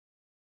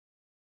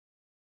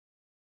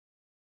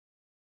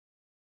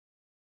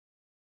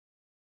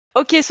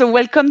Okay, so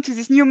welcome to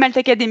this new Malt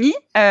Academy.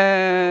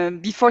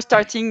 Before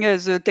starting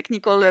the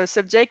technical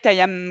subject, I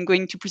am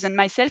going to present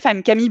myself.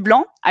 I'm Camille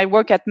Blanc. I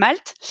work at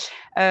Malt.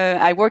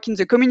 I work in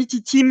the community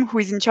team who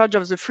is in charge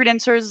of the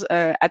freelancers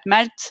at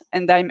Malt,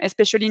 and I'm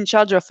especially in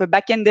charge of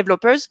backend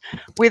developers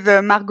with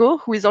Margot,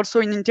 who is also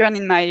an intern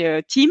in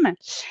my team.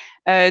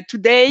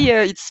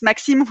 Today, it's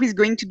Maxime who is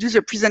going to do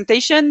the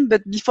presentation,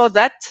 but before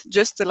that,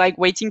 just like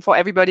waiting for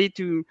everybody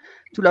to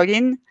log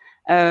in.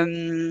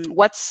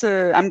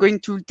 I'm going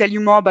to tell you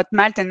more about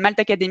Malt and Malt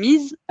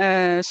Academies.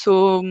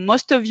 So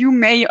most of you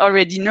may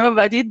already know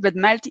about it, but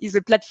Malt is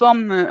a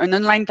platform, an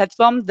online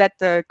platform that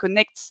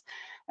connects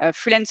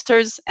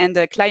freelancers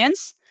and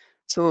clients.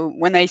 So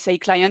when I say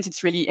clients,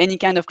 it's really any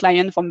kind of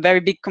client, from very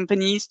big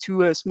companies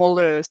to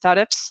small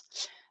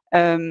startups.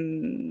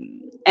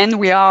 And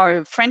we are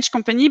a French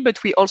company,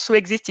 but we also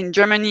exist in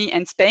Germany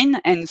and Spain,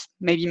 and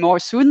maybe more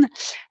soon.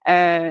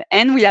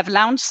 And we have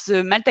launched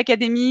the Malt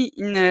Academy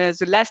in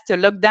the last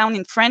lockdown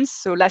in France,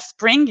 so last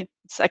spring.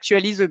 It's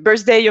actually the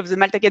birthday of the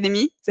Malt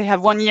Academy. They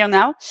have 1 year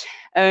now,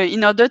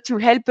 in order to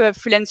help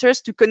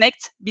freelancers to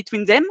connect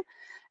between them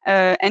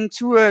and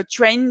to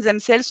train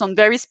themselves on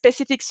very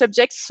specific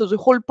subjects. So the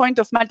whole point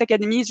of Malt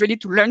Academy is really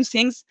to learn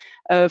things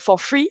for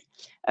free.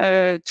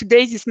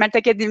 Today, this Malt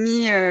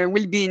Academy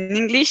will be in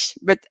English,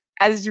 but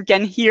as you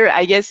can hear,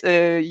 I guess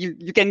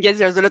you can guess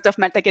there's a lot of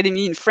Malt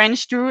Academy in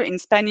French too, in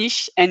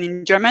Spanish and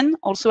in German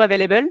also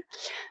available.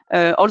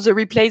 All the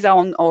replays are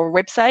on our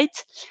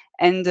website.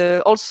 And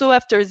also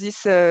after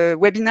this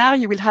webinar,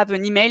 you will have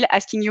an email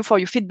asking you for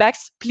your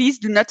feedbacks. Please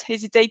do not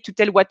hesitate to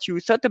tell what you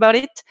thought about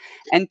it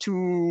and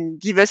to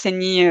give us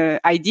any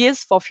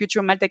ideas for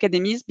future Malt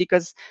Academies,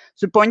 because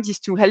the point is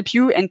to help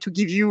you and to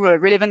give you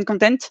relevant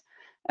content.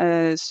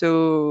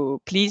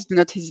 So please do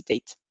not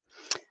hesitate.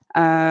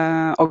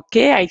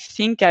 Okay, I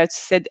think I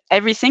said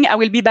everything. I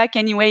will be back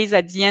anyways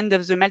at the end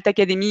of the Malt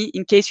Academy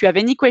in case you have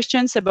any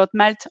questions about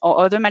Malt or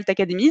other Malt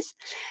Academies.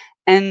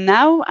 And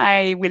now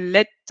I will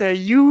let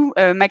you,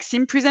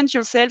 Maxime, present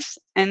yourself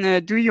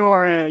and do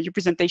your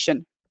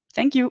presentation.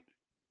 Thank you.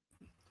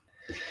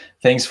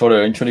 Thanks for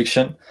the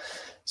introduction.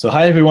 So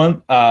hi,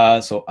 everyone.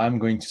 So I'm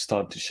going to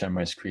start to share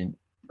my screen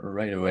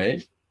right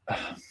away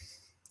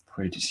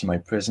for you to see my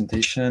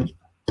presentation.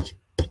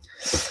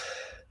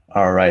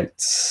 All right,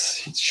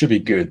 it should be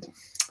good.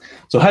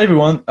 So hi,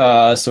 everyone.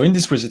 So in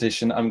this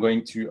presentation, I'm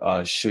going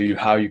to show you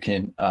how you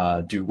can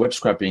do web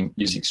scraping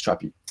using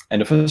Strapi.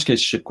 And the first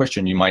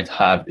question you might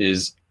have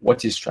is,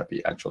 what is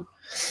Strapi actually?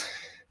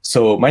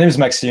 So my name is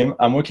Maxime.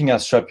 I'm working at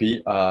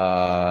Strapi,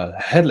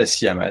 headless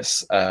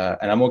CMS,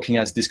 and I'm working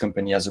at this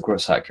company as a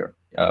growth hacker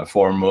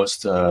for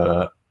almost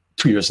 2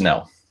 years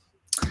now.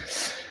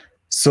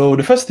 So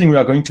the first thing we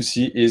are going to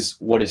see is,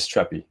 what is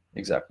Strapi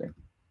exactly?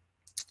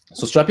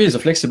 So Strapi is a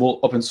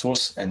flexible, open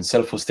source, and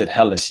self-hosted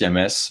headless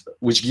CMS,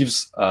 which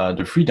gives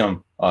the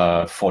freedom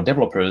for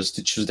developers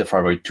to choose their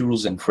favorite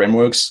tools and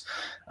frameworks,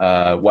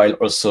 while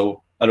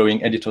also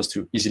allowing editors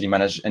to easily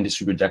manage and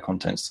distribute their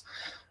contents.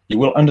 You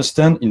will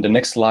understand in the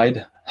next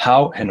slide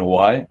how and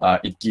why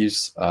it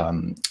gives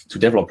to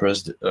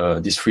developers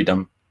this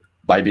freedom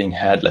by being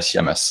headless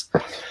CMS.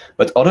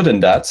 But other than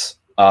that,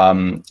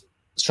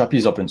 Strapi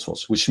is open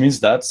source, which means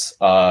that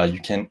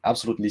you can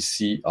absolutely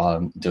see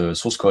the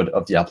source code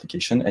of the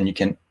application, and you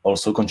can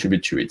also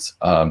contribute to it.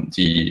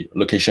 The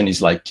location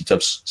is like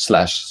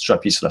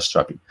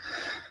github/Strapi/Strapi.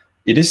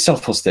 It is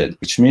self-hosted,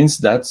 which means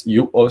that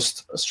you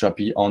host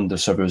Strapi on the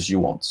servers you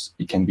want.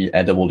 It can be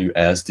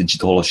AWS,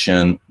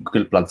 DigitalOcean,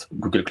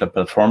 Google Cloud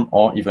Platform,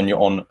 or even your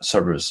own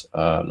servers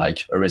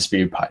like a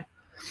Raspberry Pi.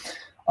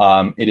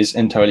 It is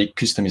entirely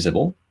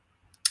customizable.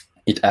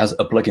 It has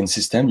a plugin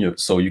system,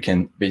 so you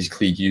can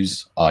basically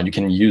use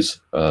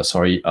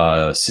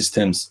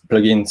systems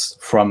plugins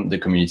from the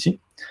community.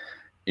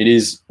 It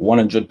is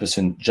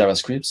 100%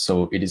 JavaScript,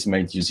 so it is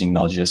made using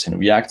Node.js and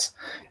React.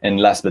 And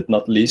last but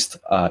not least,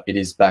 it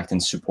is backed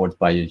and supported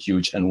by a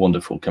huge and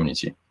wonderful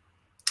community.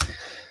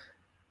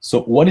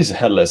 So what is a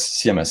headless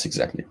CMS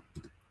exactly?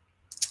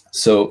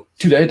 So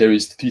today, there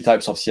is 3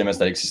 types of CMS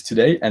that exist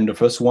today. And the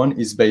first one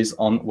is based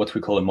on what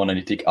we call a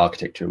monolithic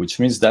architecture, which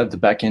means that the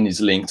backend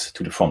is linked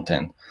to the front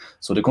end.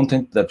 So the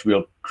content that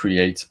we'll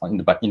create in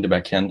the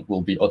backend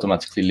will be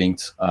automatically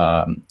linked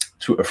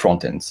to a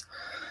front end.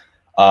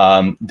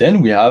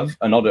 Then we have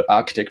another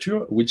architecture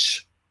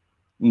which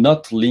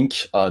not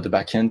link the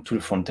backend to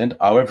the front end.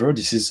 However,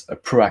 this is a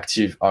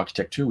proactive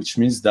architecture, which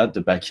means that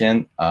the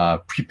backend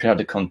prepare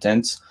the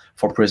content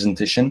for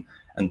presentation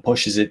and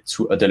pushes it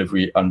to a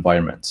delivery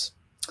environment.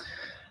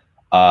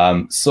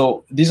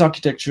 So these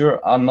architectures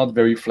are not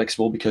very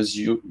flexible because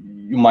you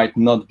might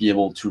not be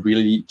able to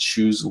really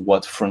choose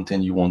what front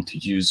end you want to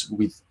use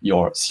with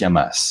your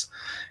CMS.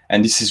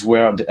 And this is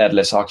where the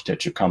headless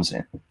architecture comes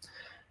in.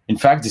 In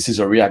fact, this is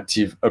a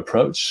reactive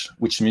approach,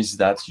 which means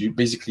that you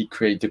basically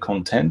create the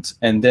content,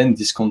 and then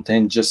this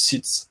content just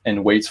sits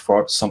and waits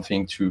for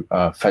something to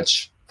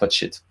fetch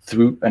it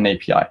through an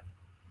API.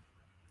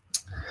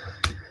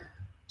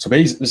 So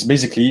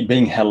basically,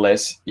 being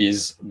headless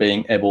is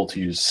being able to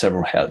use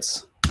several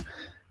heads.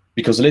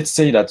 Because let's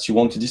say that you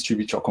want to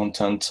distribute your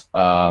content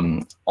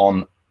on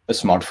a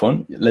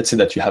smartphone. Let's say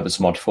that you have a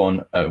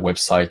smartphone, a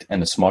website,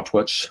 and a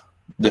smartwatch.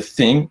 The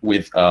thing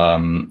with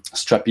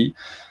Strapi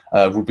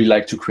would be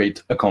like to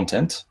create a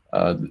content,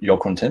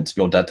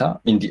 your data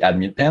in the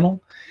admin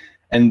panel.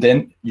 And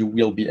then you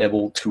will be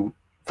able to,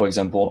 for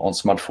example, on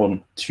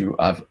smartphone, to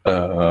have,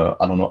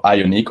 I don't know,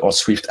 Ionic or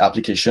Swift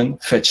application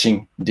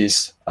fetching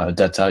this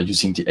data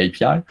using the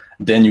API.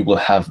 Then you will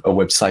have a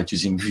website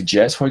using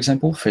Vue.js, for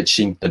example,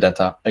 fetching the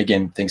data,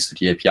 again, thanks to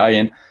the API,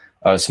 and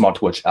a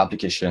smartwatch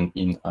application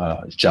in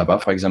Java,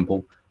 for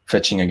example,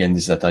 fetching, again,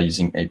 this data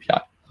using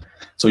API.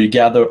 So you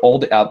gather all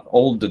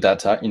the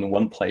data in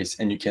one place,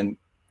 and you can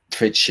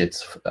fetch it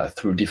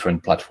through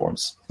different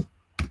platforms.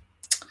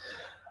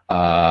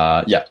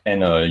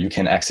 You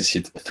can access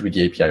it through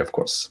the API, of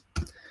course.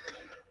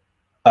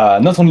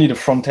 Not only the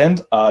front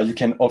end, you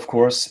can, of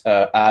course,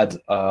 add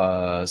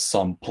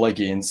some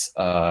plugins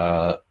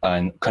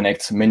and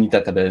connect many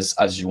databases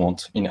as you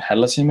want in a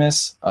headless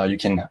CMS. You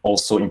can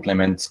also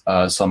implement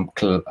some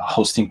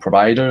hosting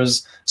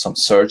providers, some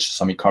search,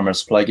 some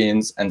e-commerce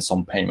plugins, and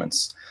some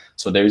payments.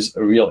 So there is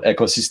a real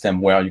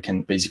ecosystem where you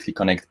can basically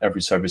connect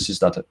every services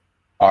that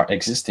are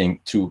existing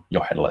to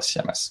your headless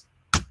CMS.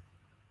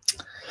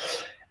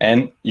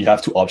 And you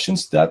have two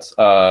options that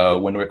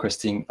when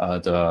requesting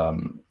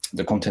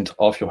the content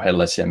of your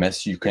headless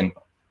CMS, you can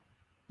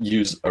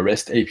use a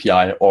REST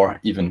API or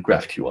even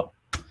GraphQL.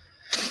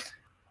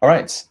 All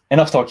right,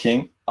 enough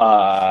talking.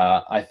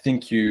 I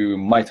think you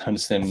might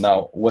understand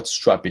now what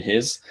Strapi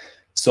is.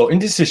 So in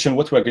this session,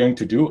 what we're going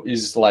to do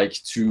is like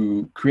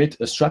to create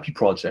a Strapi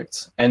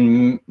project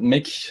and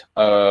make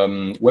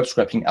web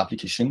scraping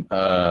application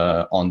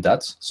on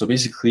that. So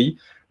basically,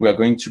 we are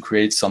going to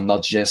create some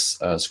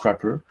Node.js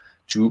scrapper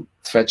to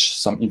fetch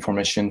some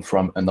information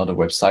from another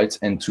website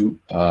and to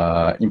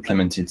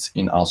implement it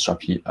in our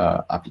Strapi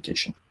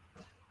application.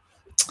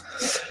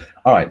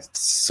 All right,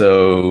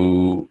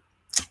 so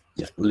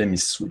yeah, let me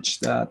switch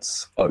that.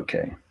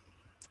 Okay.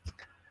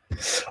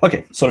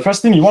 Okay, so the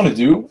first thing you want to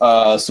do,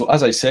 so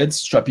as I said,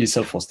 Strapi is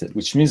self-hosted,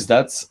 which means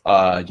that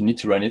you need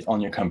to run it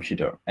on your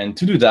computer. And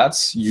to do that,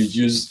 you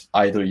use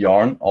either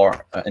Yarn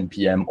or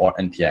NPM or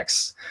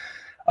NPX.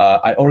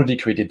 I already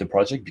created the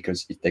project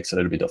because it takes a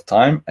little bit of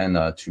time, and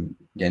to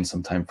gain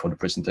some time for the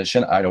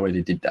presentation, I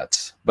already did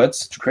that. But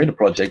to create a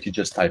project, you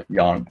just type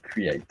yarn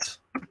create,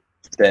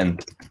 then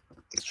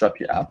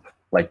Strapi app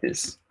like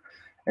this,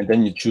 and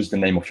then you choose the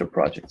name of your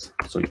project.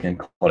 So you can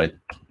call it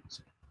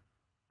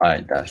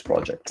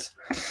i-project.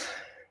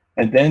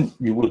 And then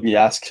you will be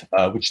asked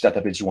which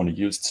database you want to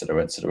use,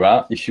 etc.,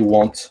 etc. If you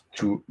want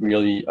to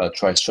really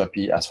try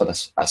Strapi as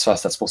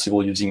fast as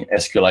possible using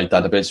SQLite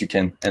database, you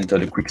can enter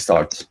the quick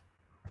start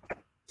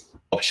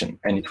option,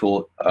 and it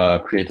will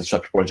create a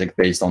Strapi project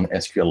based on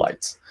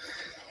SQLite.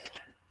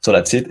 So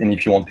that's it. And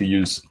if you want to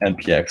use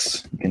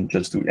NPX, you can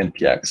just do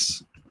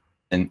NPX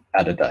and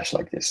add a dash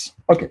like this.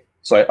 Okay,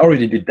 so I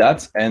already did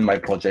that, and my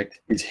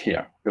project is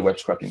here, the web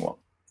scraping one.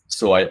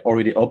 So I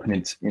already opened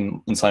it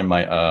inside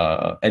my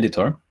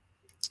editor.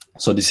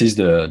 So this is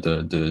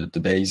the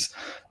base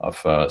of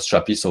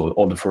Strapi, so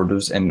all the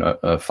folders and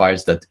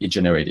files that it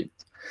generated.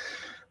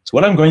 So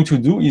what I'm going to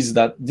do is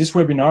that this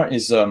webinar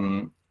is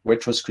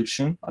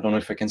retranscription, I don't know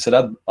if I can say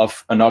that,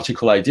 of an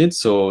article I did.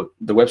 So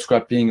the web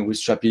scraping with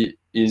Strapi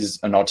is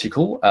an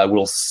article. I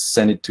will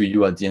send it to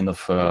you at the end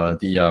of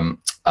the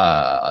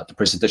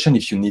presentation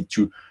if you need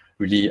to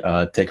really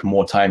take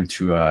more time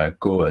to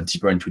go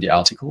deeper into the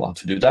article, how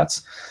to do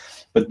that.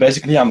 But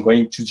basically, I'm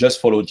going to just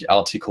follow the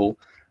article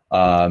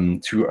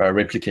to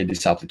replicate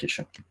this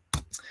application.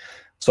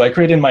 So I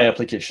created my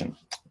application.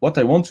 What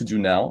I want to do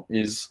now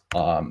is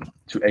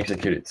to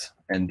execute it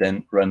and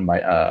then run my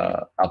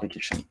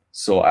application.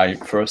 So I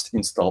first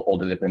install all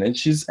the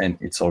dependencies, and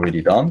it's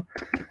already done.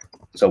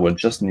 So I will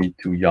just need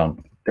to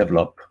yarn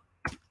develop,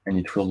 and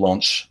it will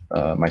launch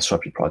my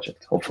Strapi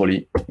project,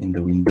 hopefully in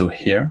the window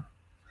here.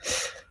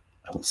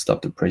 I will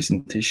stop the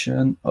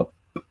presentation up.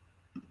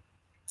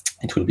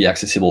 It will be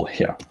accessible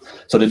here.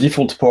 So the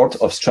default port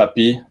of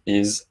Strapi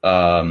is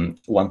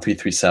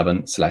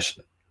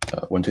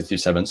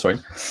 1337/1237, sorry.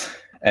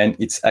 And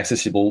it's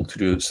accessible to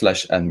the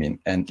 /admin,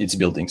 and it's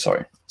building,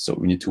 sorry. So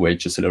we need to wait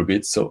just a little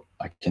bit so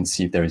I can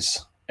see if there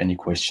is any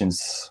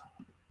questions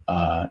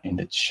in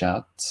the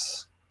chat.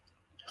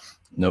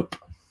 Nope.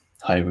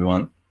 Hi,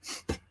 everyone.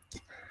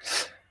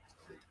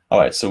 All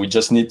right, so we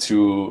just need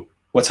to,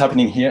 what's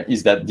happening here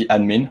is that the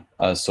admin,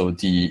 so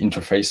the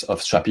interface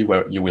of Strapi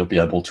where you will be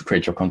able to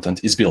create your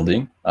content is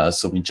building.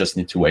 So we just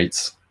need to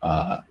wait.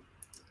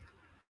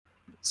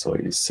 So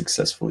it is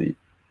successfully,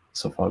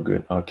 so far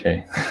good,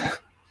 okay.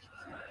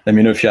 Let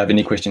me know if you have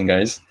any question,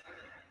 guys.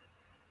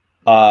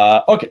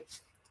 Okay,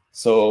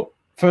 so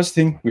first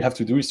thing we have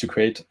to do is to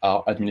create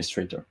our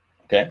administrator,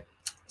 okay?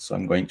 So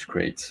I'm going to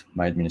create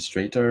my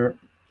administrator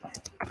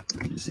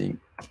using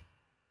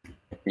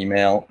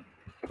email,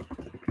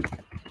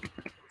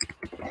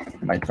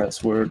 my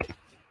password.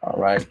 All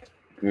right,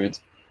 good.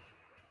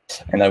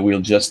 And I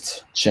will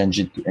just change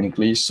it to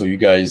English so you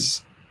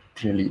guys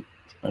clearly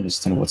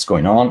understand what's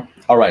going on.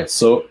 All right,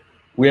 so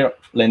we're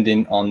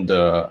landing on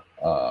the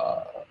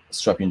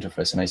Strapi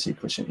interface, and I see a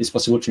question: is it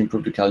possible to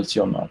improve the quality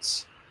or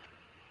not?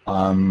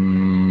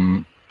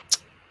 I'm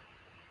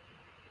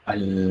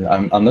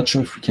not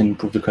sure if we can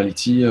improve the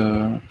quality.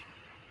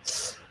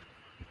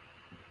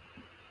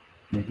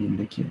 Maybe in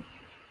the queue.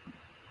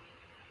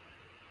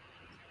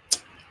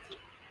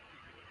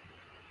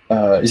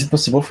 Is it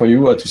possible for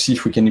you to see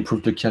if we can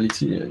improve the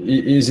quality?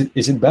 Is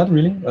it bad,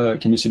 really?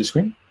 Can you see the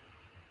screen?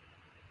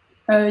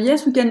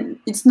 Yes, we can.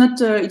 It's not.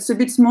 It's a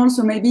bit small,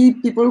 so maybe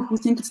people who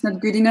think it's not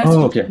good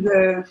enough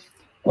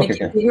make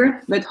it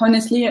bigger. But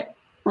honestly,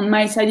 on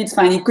my side, it's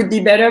fine. It could be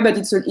better, but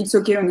it's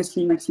okay,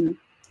 honestly, Maxime.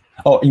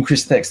 Oh,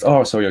 increase text.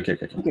 Oh, sorry. Okay.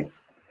 Thank you.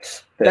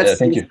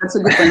 That's a good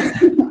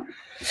point.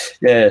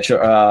 Yeah,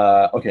 sure.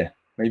 Okay,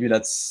 maybe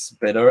that's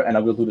better, and I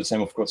will do the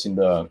same, of course, in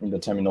the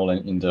terminal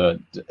and in the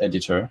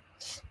editor.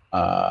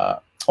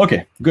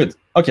 Okay, good.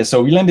 Okay,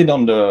 so we landed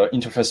on the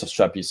interface of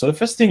Strapi. So the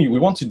first thing we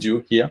want to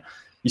do here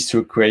is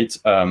to create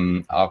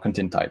our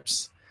content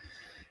types.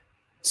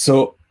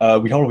 So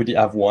we already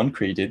have one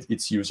created,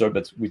 it's user,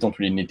 but we don't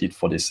really need it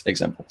for this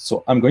example.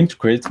 So I'm going to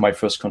create my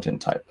first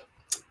content type.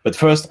 But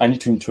first, I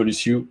need to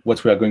introduce you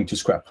what we are going to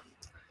scrap.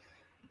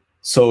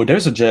 So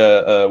there's a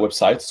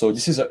website. So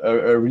this is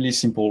a really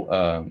simple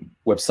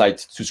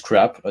website to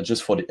scrap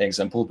just for the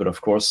example. But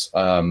of course,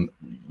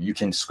 you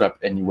can scrap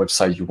any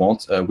website you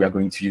want. We are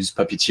going to use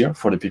Puppeteer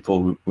for the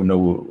people who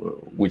know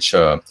which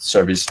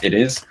service it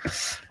is.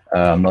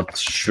 I'm not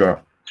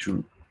sure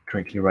to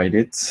correctly write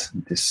it. So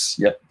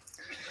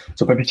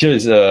Puppeteer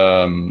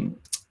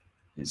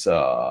is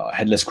a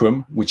headless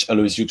Chrome, which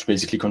allows you to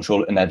basically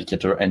control a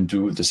navigator and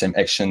do the same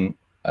action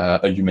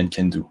a human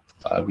can do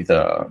with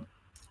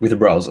a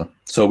browser.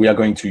 So we are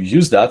going to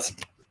use that,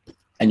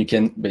 and you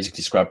can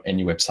basically scrap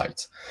any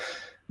website.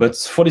 But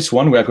for this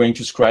one, we are going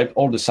to scrap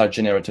all the site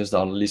generators that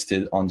are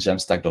listed on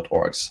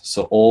jamstack.org.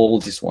 So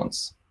all these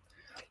ones.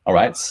 All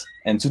right.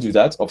 And to do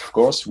that, of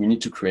course, we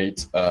need to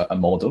create a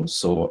model,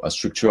 so a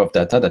structure of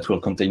data that will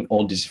contain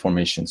all this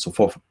information. So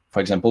for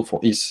example, for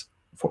each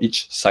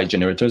site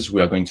generators, we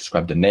are going to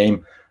scrap the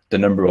name, the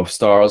number of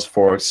stars,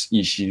 forks,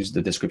 issues,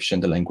 the description,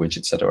 the language,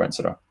 etc.,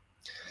 etc.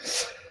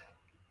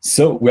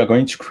 So we are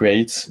going to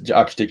create the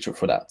architecture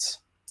for that.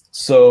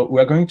 So we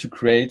are going to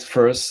create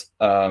first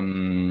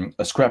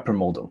a scrapper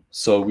model.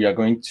 So we are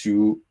going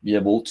to be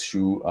able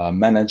to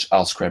manage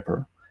our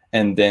scrapper,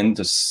 and then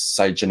the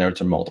site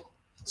generator model.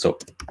 So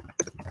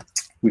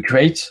we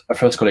create a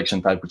first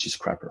collection type, which is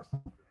scrapper.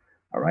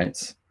 All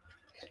right.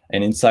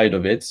 And inside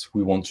of it,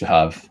 we want to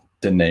have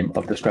the name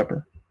of the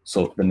scrapper.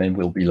 So the name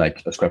will be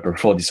like a scrapper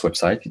for this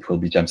website. It will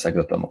be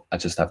jamstack.com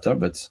just after,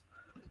 but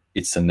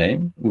it's a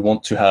name. We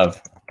want to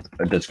have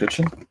a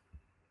description.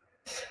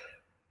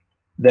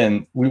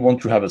 Then we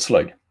want to have a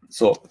slug.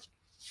 So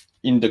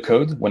in the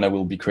code, when I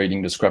will be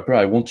creating the scrapper,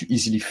 I want to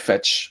easily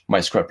fetch my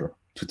scrapper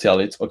to tell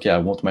it, okay, I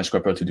want my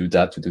scrapper to do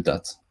that,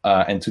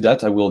 and to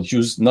that, I will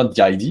use not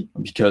the ID,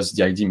 because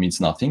the ID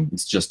means nothing.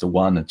 It's just a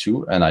 1 and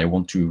 2, and I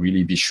want to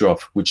really be sure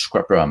of which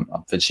scrapper I'm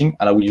fetching,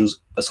 and I will use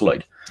a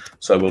slug.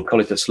 So I will call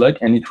it a slug,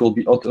 and it will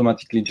be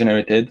automatically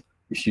generated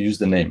if you use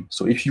the name.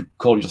 So if you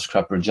call your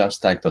scrapper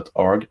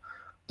jamstack.org,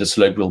 the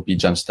slug will be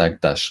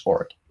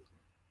jamstack-org.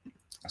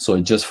 So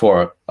it's just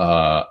for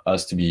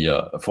us to be,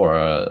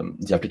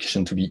 the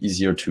application to be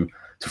easier to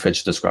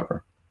fetch the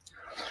scrapper.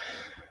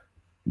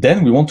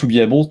 Then we want to be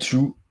able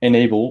to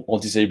enable or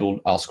disable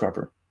our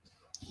scrapper.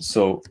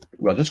 So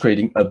we are just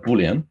creating a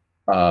Boolean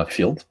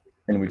field,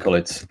 and we call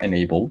it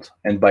enabled.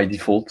 And by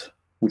default,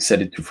 we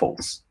set it to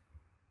false.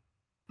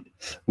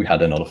 We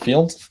had another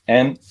field,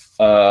 and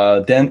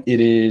then it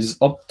is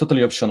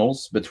totally optional,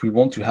 but we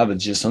want to have a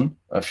JSON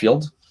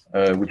field,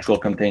 which will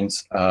contain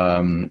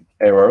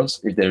errors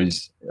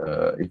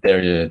if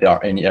there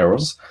are any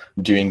errors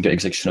during the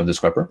execution of the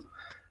scrapper.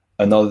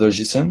 Another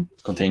JSON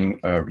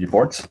containing a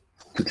report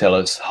to tell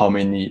us how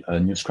many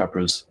new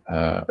scrappers,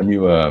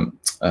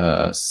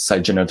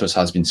 site generators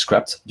has been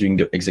scrapped during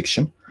the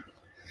execution.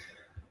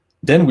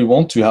 Then we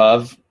want to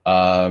have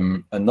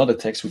another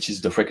text, which is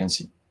the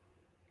frequency.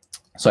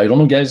 So I don't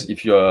know, guys,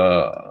 if you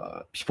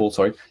are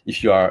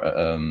if you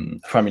are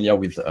familiar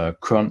with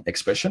cron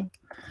expression.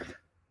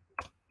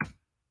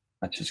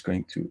 I'm just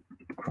going to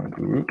cron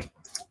guru.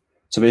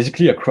 So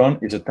basically, a cron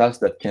is a task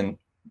that can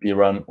be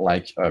run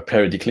like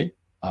periodically,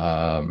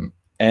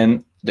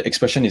 and the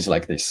expression is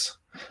like this.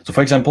 So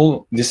for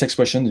example, this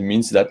expression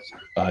means that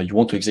you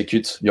want to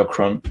execute your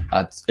cron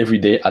every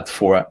day at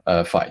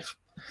 4:5.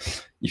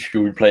 If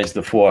you replace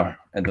the 4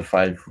 and the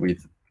 5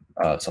 with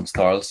some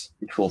stars,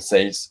 it will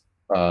say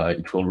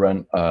it will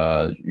run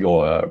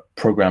your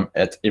program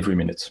at every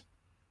minute.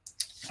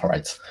 All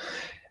right.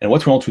 And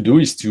what we want to do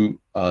is to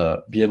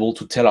be able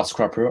to tell our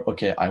scrapper,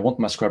 okay, I want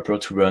my scrapper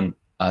to run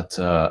at,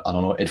 I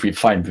don't know, every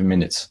 5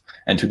 minutes.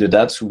 And to do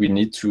that, we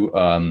need to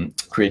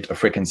create a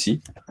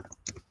frequency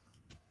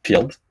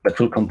field that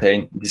will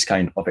contain this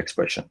kind of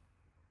expression.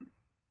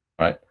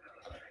 All right.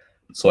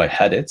 So I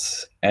had it.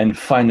 And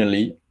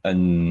finally,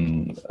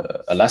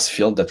 a last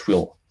field that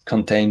will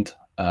contain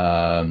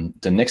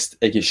the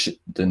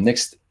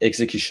next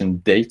execution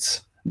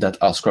date that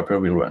our scrapper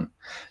will run.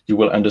 You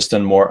will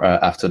understand more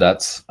after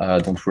that.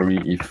 Don't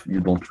worry if you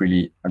don't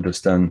really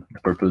understand the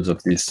purpose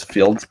of this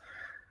field.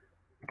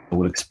 I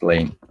will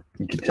explain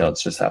in detail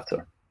just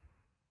after.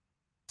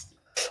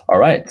 All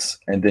right,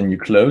 and then you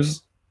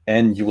close,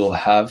 and you will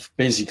have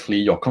basically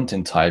your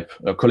content type,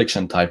 a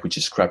collection type, which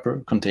is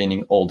scrapper,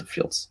 containing all the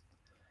fields.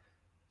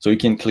 So you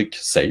can click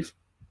save.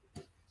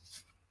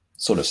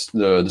 So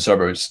the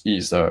server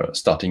is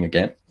starting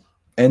again.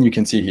 And you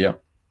can see here,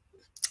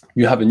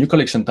 you have a new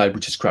collection type,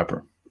 which is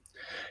scrapper.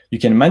 You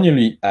can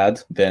manually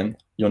add then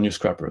your new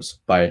scrappers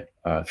by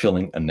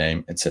filling a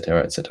name,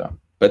 etc., etc.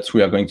 But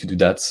we are going to do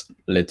that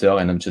later,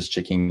 and I'm just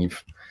checking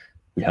if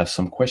we have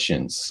some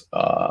questions.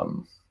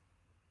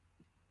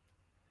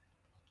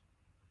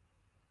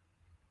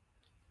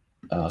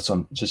 So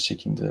I'm just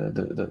checking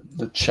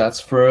the chats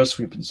first.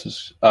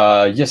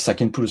 Yes, I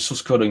can put a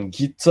source code on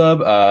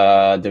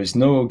GitHub. There is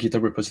no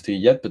GitHub repository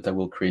yet, but I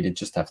will create it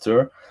just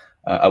after.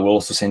 I will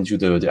also send you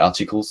the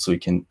article, so you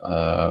can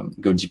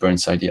go deeper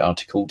inside the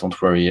article.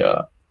 Don't worry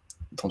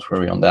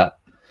on that.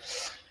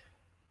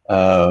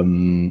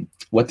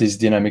 What is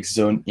dynamic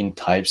zone in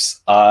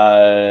types?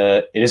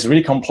 It is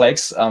really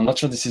complex. I'm not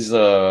sure this is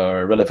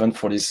relevant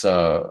for this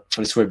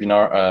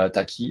webinar,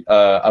 Taki.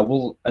 I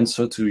will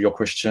answer to your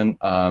question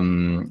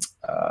when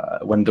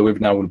the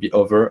webinar will be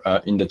over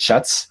in the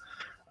chats.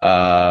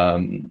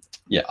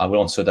 Yeah, I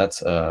will answer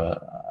that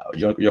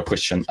your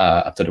question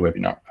after the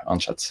webinar on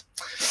chats.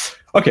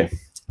 Okay,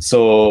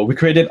 so we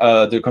created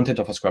the content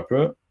of a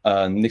scrapper.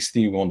 Next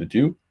thing we want to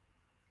do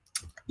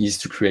is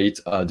to create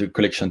the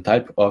collection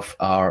type of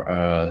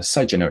our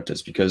site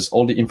generators, because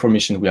all the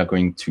information we are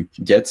going to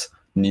get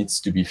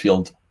needs to be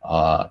filled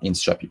in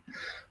Strapi.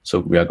 So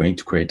we are going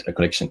to create a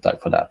collection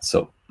type for that.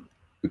 So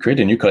we create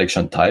a new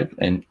collection type,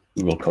 and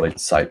we will call it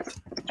site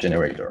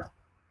generator.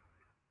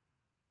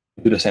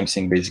 Do the same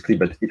thing basically,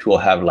 but it will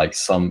have like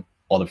some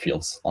other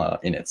fields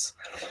in it.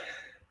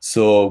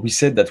 So we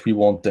said that we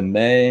want the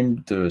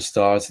name, the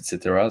stars,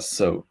 etc.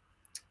 So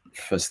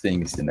first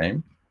thing is the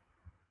name.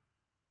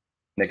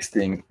 Next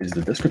thing is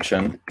the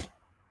description.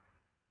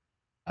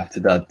 After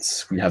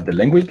that, we have the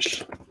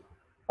language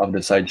of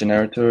the site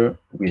generator.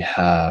 We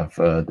have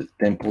the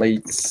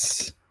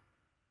templates.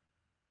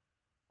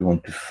 We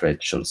want to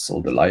fetch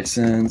also the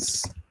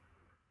license.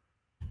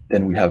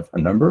 Then we have a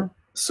number.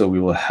 So we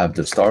will have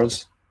the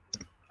stars,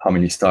 how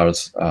many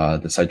stars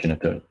the site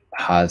generator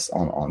has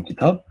on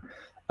GitHub.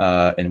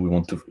 And we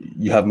want to,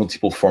 you have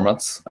multiple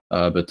formats,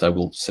 but I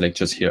will select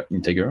just here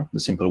integer, the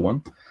simple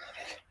one.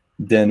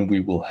 Then we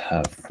will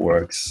have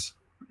forks,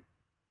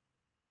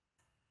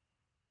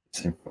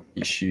 simple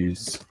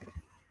issues.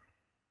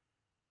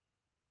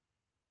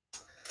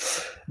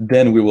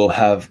 Then we will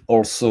have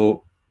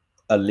also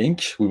a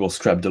link. We will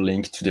scrap the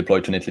link to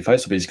deploy to Netlify.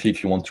 So basically,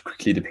 if you want to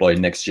quickly deploy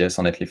Next.js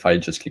on Netlify,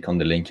 just click on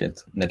the link and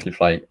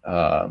Netlify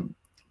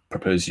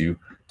propose you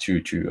to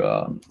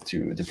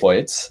deploy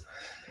it.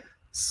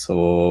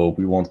 So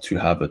we want to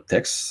have a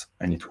text,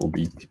 and it will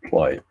be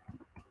deployed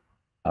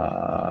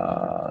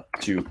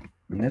to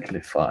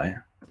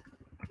Netlify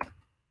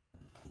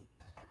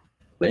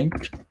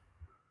link.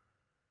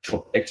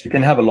 Short text. You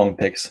can have a long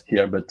text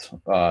here, but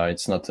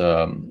it's not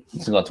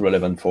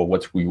relevant for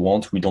what we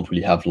want. We don't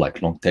really have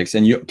like long text,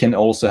 and you can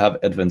also have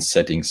advanced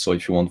settings. So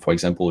if you want, for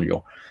example,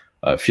 your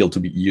field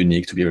to be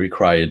unique, to be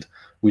required,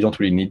 we don't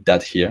really need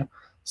that here.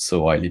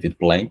 So I leave it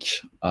blank,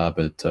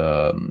 but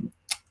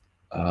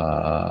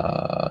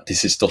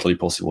this is totally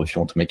possible if you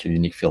want to make a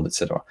unique field,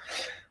 etc.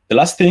 The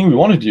last thing we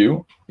want to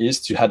do is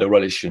to add a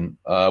relation.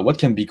 What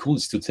can be cool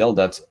is to tell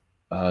that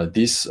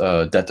this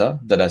data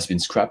that has been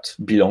scrapped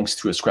belongs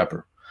to a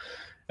scrapper.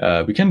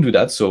 We can do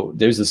that. So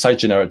there is a site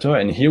generator,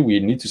 and here we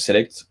need to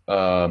select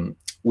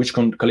which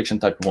collection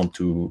type we want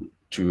to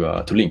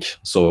link.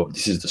 So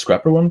this is the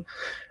scrapper one,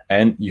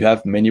 and you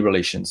have many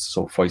relations.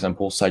 So for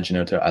example, site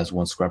generator as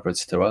one scrapper,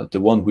 etc. The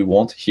one we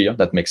want here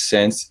that makes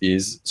sense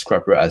is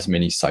scrapper as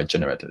many site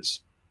generators.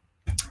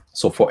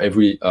 So for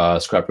every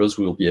scrappers,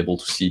 we will be able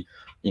to see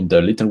in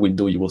the little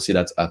window, you will see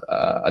that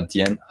at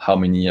the end how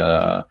many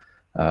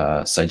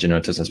site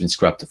generators has been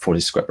scrapped for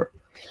this scrapper.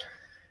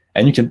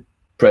 And you can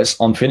press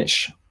on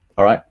finish.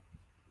 All right.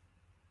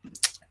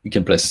 You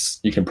can press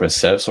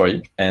save,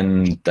 sorry,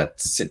 and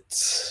that's it.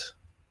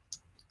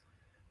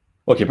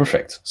 Okay,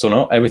 perfect. So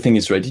now everything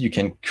is ready. You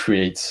can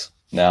create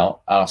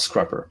now our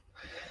scrapper.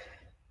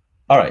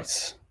 All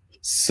right.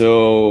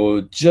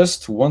 So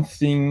just one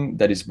thing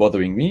that is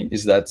bothering me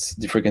is that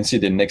the frequency,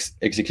 the next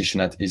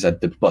execution is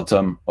at the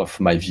bottom of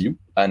my view,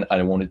 and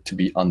I want it to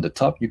be on the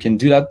top. You can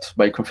do that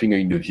by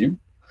configuring the view.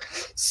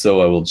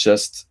 So I will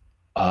just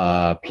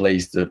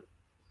place the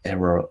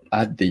error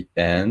at the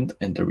end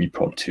and the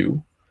report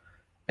too,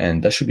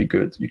 and that should be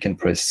good. You can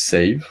press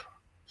save.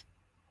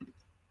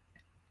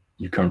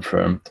 You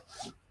confirmed.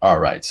 All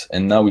right,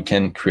 and now we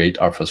can create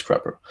our first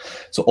scrapper.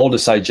 So all the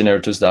site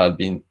generators that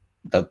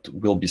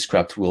will be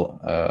scrapped will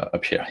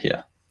appear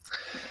here.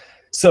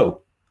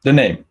 So the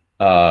name,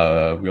 we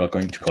are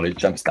going to call it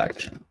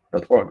Jamstack.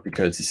 scrapper.org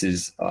because this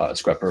is a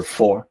scrapper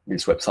for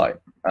this website.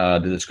 The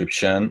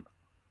description,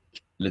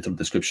 little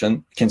description,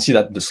 you can see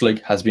that the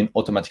slug has been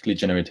automatically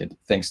generated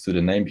thanks to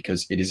the name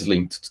because it is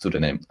linked to the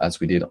name as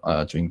we did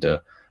during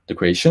the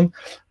creation.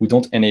 We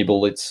don't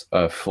enable it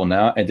for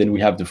now. And then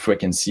we have the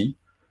frequency.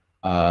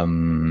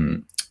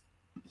 The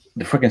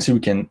frequency we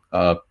can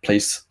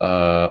place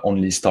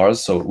only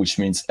stars, so which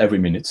means every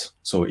minute.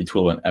 So it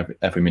will run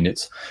every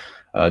minute.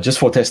 Just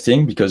for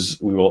testing, because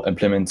we will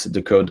implement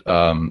the code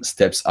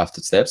steps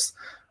after steps.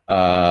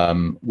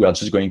 We are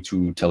just going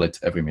to tell it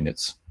every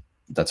minute.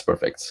 That's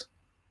perfect.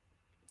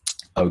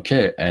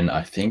 Okay, and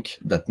I think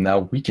that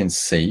now we can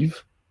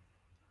save,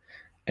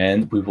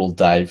 and we will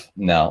dive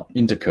now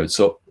in the code.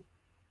 So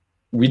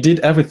we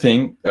did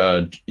everything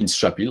in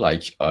Strapi,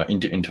 like in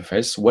the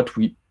interface. What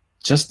we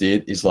just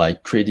did is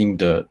like creating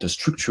the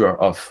structure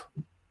of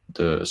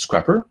the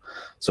scrapper.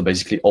 So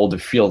basically all the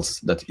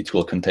fields that it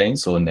will contain,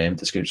 so name,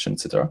 description,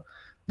 etc.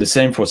 The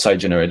same for site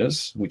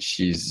generators, which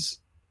is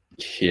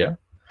here.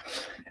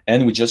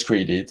 And we just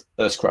created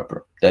a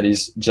scrapper that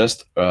is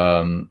just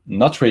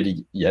not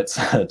ready yet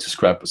to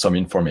scrap some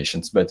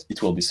information, but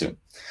it will be soon.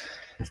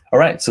 All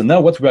right, so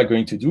now what we are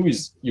going to do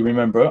is, you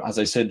remember, as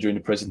I said during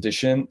the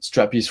presentation,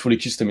 Strapi is fully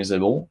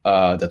customizable.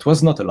 That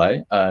was not a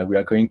lie. We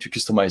are going to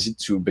customize it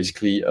to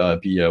basically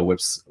be a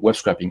web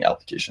scraping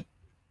application.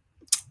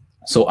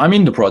 So I'm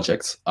in the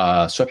project,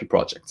 Strapi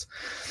project.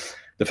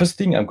 The first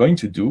thing I'm going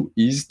to do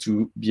is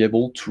to be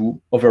able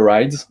to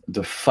override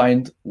the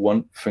find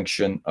one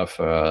function of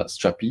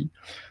Strapi.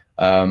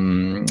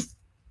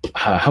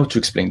 How to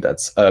explain that?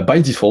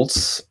 By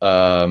default,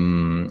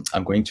 I'm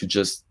going to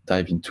just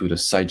dive into the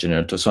site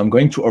generator. So I'm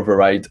going to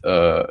override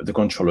the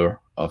controller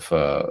of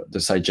the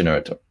site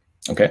generator.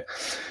 Okay.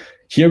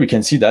 Here we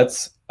can see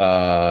that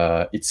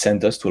it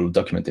sent us to a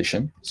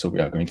documentation. So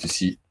we are going to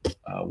see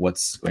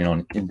what's going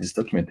on in this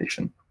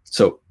documentation.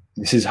 So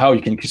this is how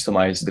you can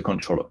customize the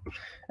controller,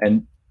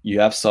 and you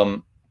have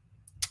some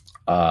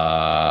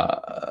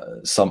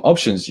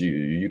options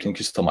you can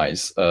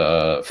customize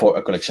for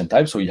a collection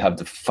type. So you have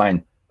the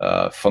find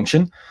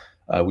function,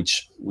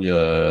 which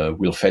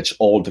will fetch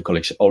all the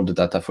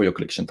data for your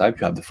collection type.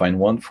 You have the find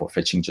one for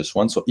fetching just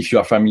one. So if you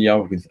are familiar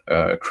with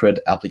CRUD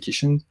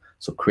application,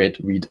 so create,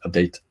 read,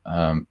 update,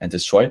 and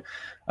destroy,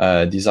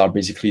 these are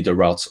basically the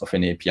routes of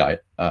an API,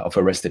 of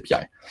a REST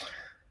API.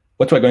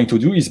 What we're going to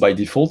do is, by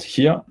default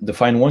here, the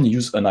find one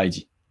use an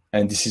ID.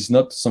 And this is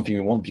not something we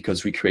want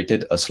because we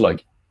created a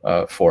slug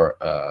for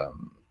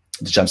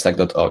the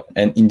jamstack.org.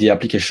 And in the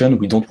application,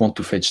 we don't want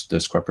to fetch the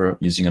scrapper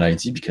using an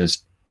ID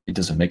because it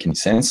doesn't make any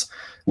sense.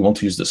 We want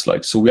to use the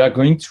slug. So we are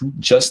going to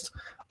just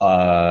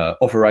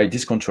override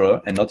this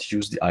controller and not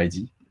use the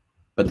ID,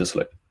 but the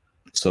slug.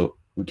 So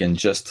we can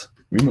just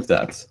remove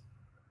that.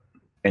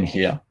 And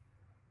here,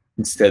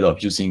 instead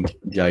of using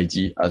the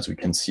ID, as we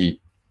can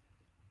see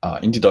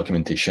in the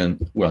documentation,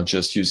 we are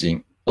just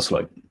using a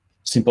slug.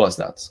 Simple as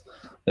that.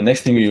 The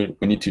next thing we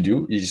need to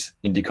do is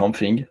in the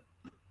config,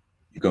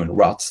 you go in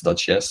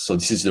routes.js. So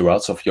this is the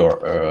routes of your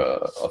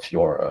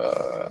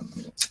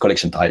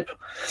collection type.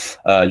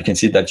 You can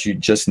see that you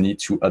just need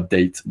to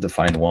update the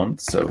find one.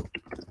 So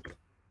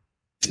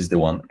this is the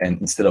one.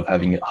 And instead of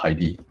having an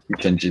ID, you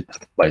change it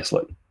by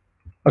slug.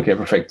 Okay,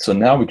 perfect. So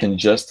now we can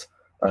just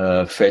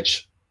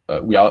fetch.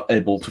 We are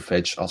able to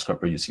fetch our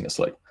scrapper using a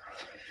slug.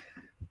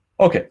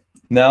 Okay,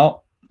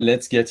 now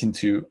let's get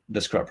into the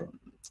scrapper.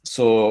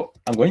 So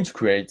I'm going to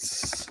create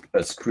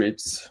a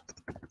script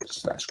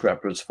 /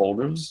 scrappers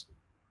folders.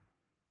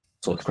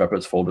 So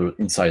scrappers folder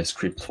inside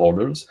script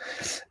folders,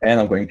 and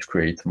I'm going to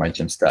create my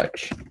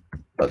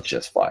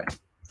jamstack.js file.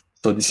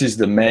 So this is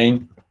the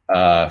main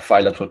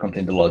file that will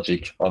contain the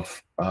logic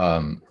of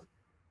our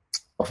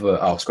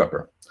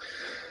scrapper.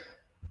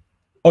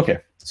 Okay,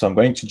 so I'm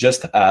going to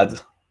just add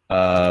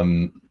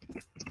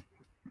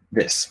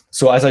this.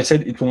 So as I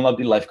said, it will not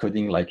be live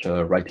coding like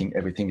writing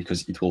everything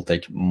because it will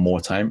take more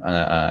time,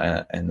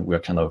 and we're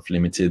kind of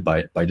limited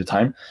by the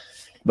time.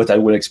 But I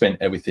will explain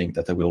everything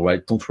that I will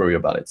write. Don't worry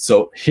about it.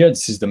 So here,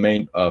 this is the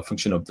main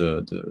function of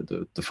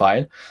the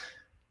file.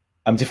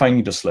 I'm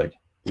defining the slug,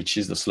 which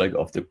is the slug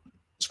of the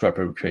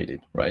scrapper we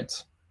created, right?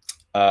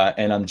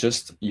 And I'm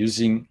just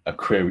using a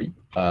query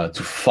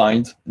to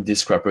find this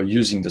scrapper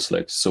using the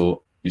slug.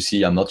 So you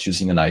see, I'm not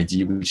using an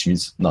ID, which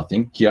means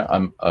nothing. Here,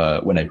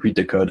 when I read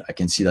the code, I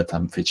can see that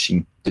I'm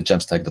fetching the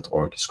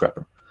jamstack.org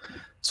scrapper.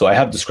 So I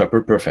have the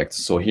scrapper perfect.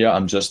 So here,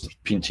 I'm just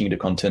printing the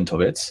content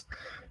of it.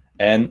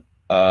 And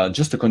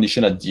just a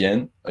condition at the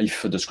end,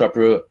 if the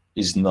scrapper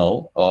is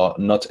null or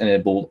not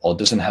enabled or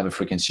doesn't have a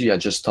frequency, I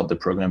just stop the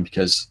program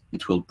because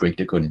it will break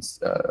the code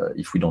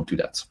if we don't do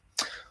that.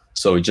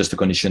 So it's just a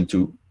condition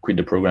to quit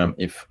the program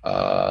if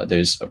there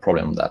is a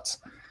problem with that.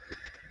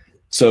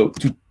 So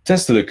to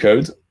test the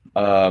code,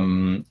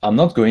 I'm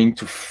not going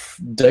to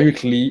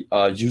directly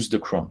use the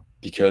cron,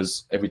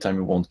 because every time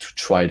we want to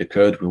try the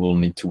code, we will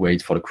need to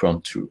wait for the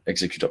cron to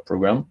execute our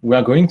program. We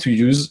are going to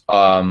use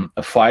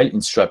a file in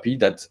Strapi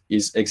that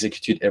is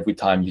executed every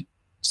time you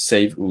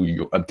save or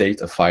you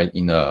update a file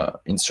in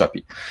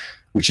Strapi.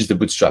 which is the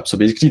bootstrap. So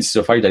basically, it's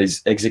a file that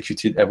is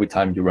executed every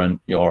time you run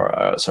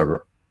your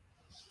server.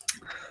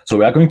 So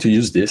we are going to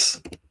use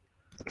this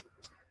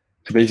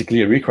to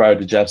basically require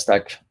the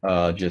Jamstack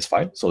JS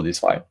file, so this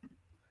file.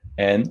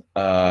 And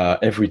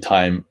every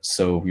time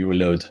we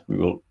reload, we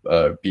will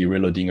be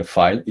reloading a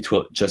file. It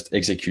will just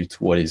execute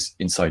what is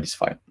inside this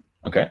file.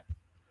 Okay.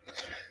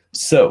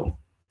 So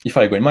if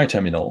I go in my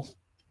terminal,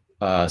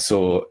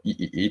 so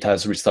it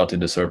has restarted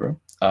the server.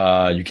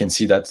 You can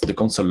see that the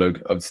console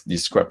log of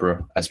this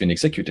scrapper has been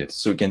executed.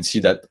 So you can see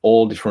that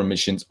all the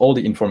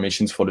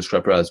information for the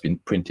scrapper has been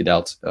printed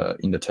out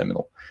in the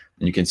terminal.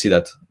 And you can see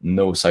that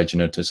no site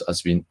generators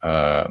has been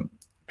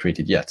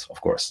created yet,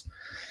 of course.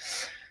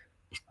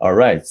 All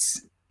right.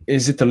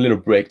 Is it a little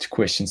break to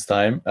questions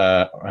time?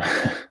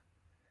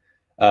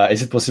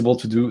 Is it possible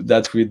to do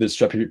that with the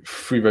Strapi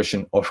free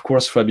version? Of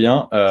course,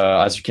 Fabien.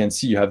 As you can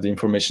see, you have the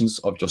information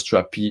of your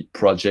Strapi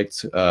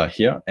project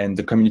here, and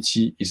the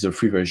community is the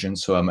free version.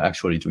 So I'm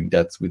actually doing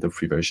that with the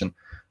free version.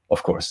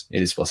 Of course,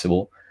 it is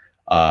possible.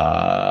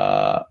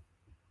 And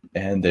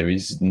there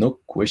is no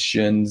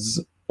questions.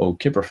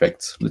 Okay,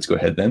 perfect. Let's go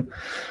ahead then.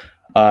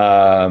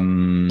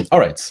 All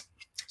right.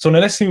 So the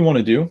next thing we want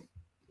to do,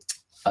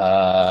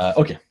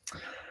 okay.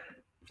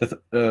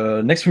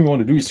 The next thing we want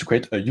to do is to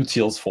create a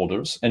utils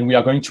folders, and we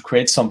are going to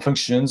create some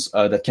functions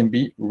that can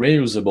be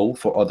reusable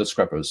for other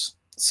scrappers.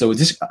 So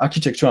this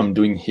architecture I'm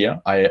doing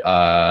here,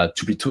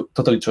 to be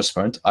totally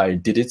transparent, I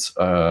did it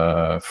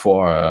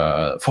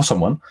for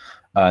someone,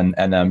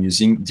 and I'm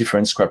using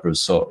different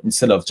scrappers. So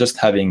instead of just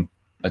having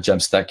a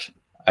Jamstack,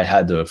 I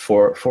had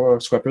four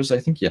scrappers, I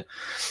think, yeah.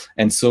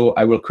 And so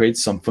I will create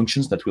some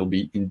functions that will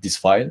be in this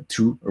file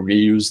to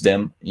reuse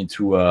them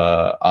into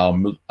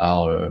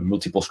our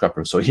multiple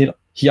scrappers. So here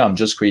I'm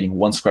just creating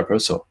one scrapper,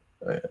 so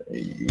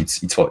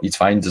it's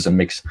fine. It doesn't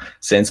make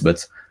sense,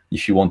 but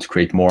if you want to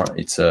create more,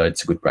 it's a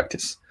good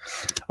practice.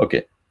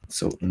 Okay,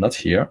 so not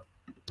here.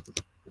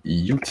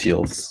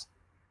 Utils,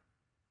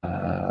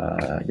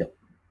 yeah.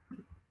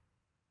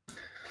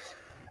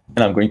 And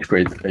I'm going to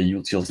create a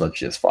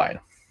utils.js file.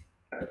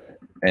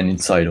 And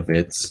inside of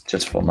it,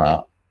 just for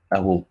now, I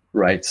will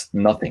write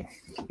nothing.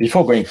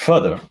 Before going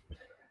further,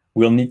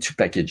 we'll need two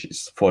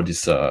packages for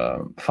this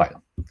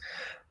file.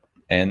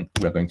 And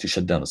we're going to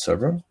shut down the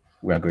server.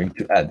 We are going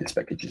to add these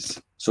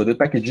packages. So the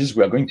packages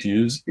we are going to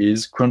use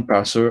is cron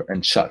parser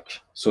and chalk.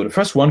 So the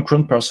first one,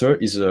 cron parser,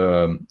 is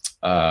a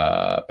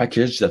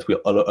package that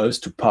will allow us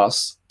to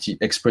parse the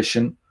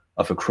expression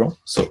of a cron.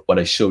 So what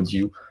I showed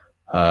you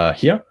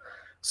here.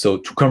 So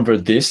to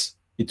convert this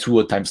into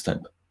a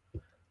timestamp.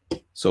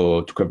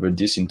 So to convert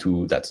this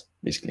into that,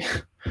 basically.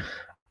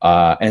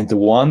 And the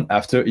one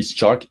after is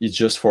chalk is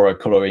just for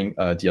coloring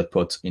the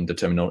output in the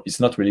terminal. It's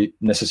not really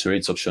necessary,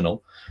 it's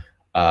optional.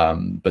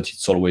 But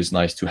it's always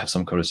nice to have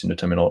some colors in the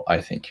terminal,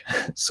 I think.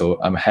 So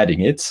I'm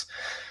adding it.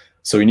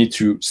 So you need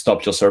to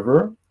stop your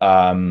server.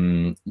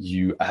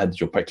 You add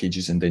your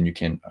packages, and then you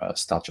can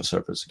start your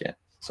servers again.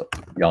 So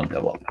yarn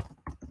develop.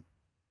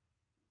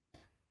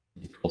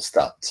 It will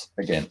start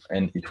again,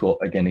 and it will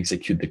again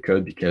execute the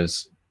code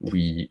because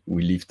we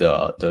leave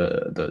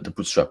the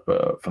bootstrap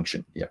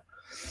function here.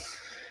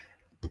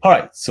 All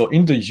right, so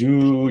in the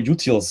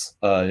utils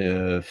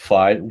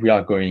file, we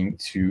are going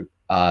to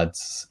add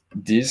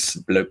this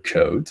block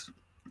code,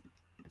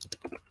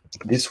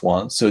 this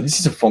one. So this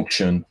is a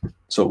function.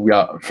 So we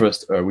are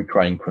first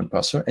requiring cron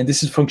parser, and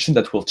this is a function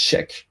that will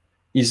check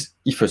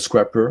if a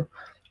scrapper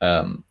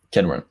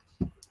can run.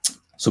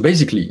 So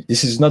basically,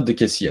 this is not the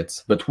case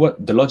yet, but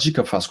what the logic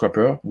of our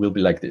scrapper will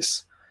be like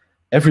this.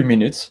 Every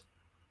minute,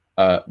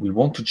 we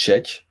want to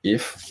check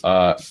if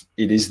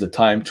it is the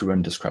time to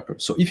run the scrapper.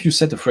 So if you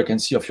set the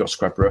frequency of your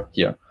scrapper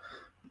here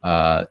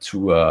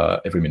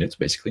to every minute,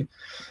 basically,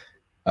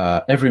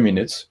 every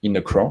minute in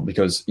a cron,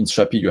 because in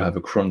Strapi you have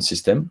a cron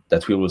system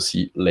that we will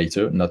see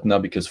later, not now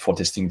because for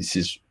testing this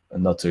is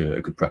not a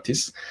good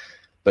practice.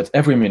 But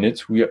every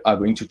minute we are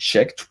going to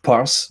check to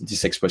parse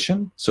this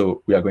expression.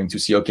 So we are going to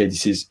see, okay,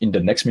 this is in the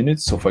next minute.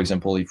 So for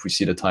example, if we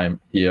see the time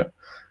here,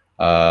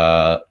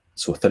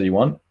 so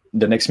 31,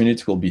 the next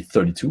minute will be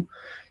 32.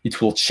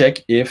 It will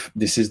check if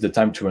this is the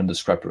time to run the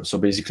scrapper. So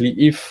basically,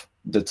 if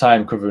the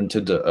time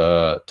converted,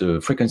 the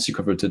frequency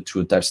converted to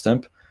a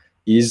timestamp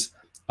is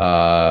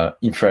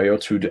inferior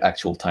to the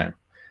actual time.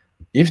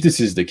 If this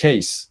is the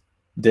case,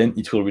 then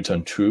it will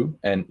return true,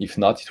 and if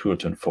not, it will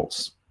return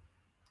false.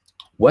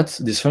 What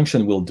this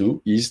function will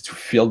do is to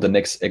fill the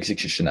next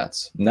execution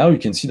at. Now you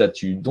can see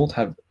that you don't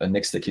have a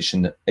next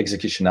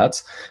execution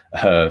at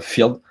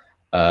filled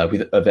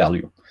with a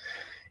value.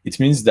 It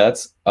means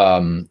that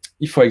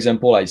if, for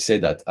example, I say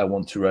that I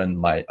want to run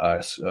my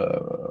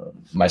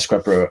my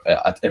scrapper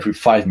at every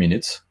 5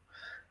 minutes,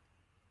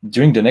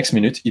 during the next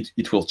minute,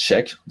 it will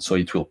check. So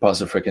it will pass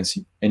the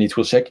frequency, and it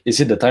will check, is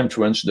it the time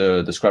to run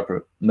the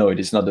scrapper? No, it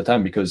is not the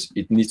time, because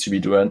it needs to be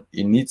run.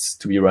 It needs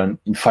to be run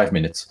in 5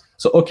 minutes.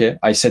 So okay,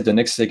 I set the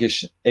next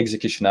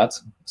execution at,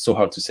 so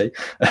hard to say,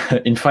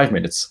 in 5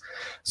 minutes.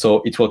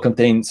 So it will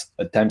contain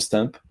a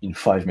timestamp in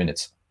 5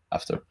 minutes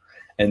after.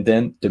 And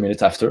then the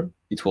minute after,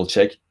 it will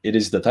check, it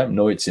is the time.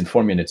 No, it's in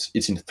 4 minutes.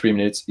 It's in 3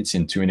 minutes. It's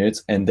in 2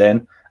 minutes. And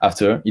then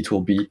after, it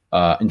will be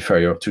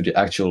inferior to the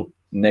actual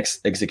next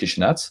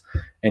execution at,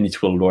 and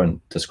it will learn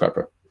the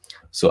scrapper.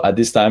 So at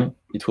this time,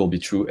 it will be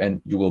true,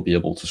 and you will be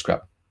able to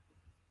scrap.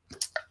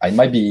 It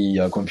might be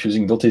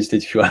confusing. Don't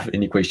hesitate if you have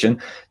any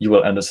question. You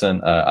will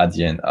understand at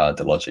the end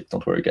the logic.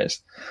 Don't worry,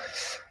 guys.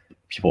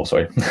 People,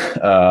 sorry.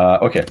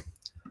 Okay.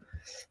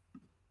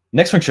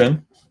 Next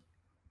function.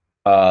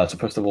 So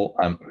first of all,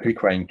 I'm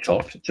requiring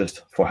chalk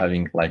just for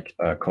having like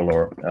a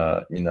color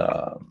in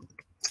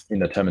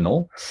the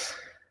terminal.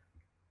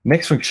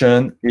 Next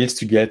function is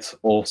to get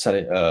all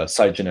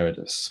site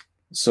generators.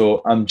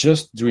 So I'm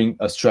just doing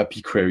a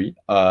Strapi query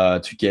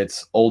to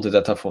get all the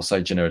data for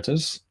site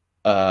generators.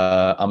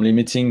 I'm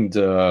limiting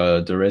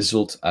the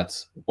result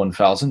at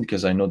 1,000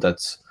 because I know that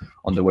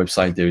on the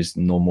website there is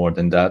no more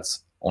than that,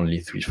 only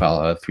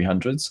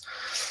 300s.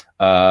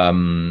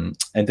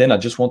 And then I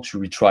just want to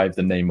retrieve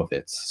the name of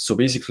it. So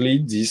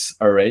basically, this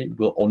array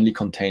will only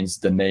contain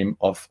the name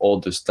of all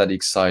the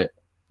static site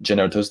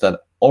generators that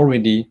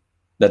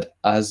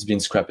has been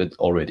scrapped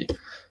already.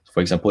 For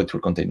example, it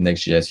will contain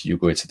Next.js,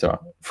 Hugo, etc.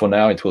 For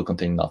now, it will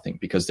contain nothing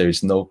because there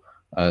is no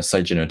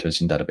site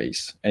generators in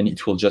database, and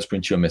it will just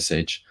print you a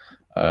message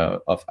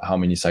of how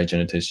many site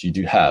generators you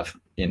do have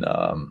in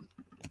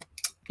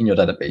your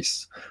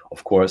database.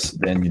 Of course,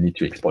 then you need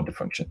to export the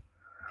function.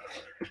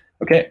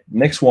 Okay,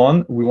 next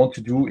one we want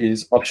to do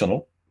is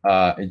optional.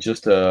 It's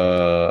just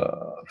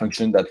a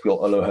function that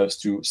will allow us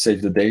to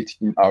save the date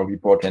in our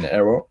report and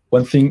error.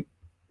 One thing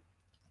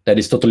that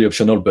is totally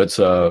optional but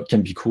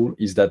can be cool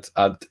is that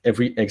at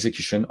every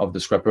execution of the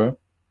scrapper,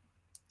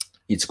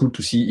 it's cool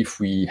to see if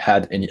we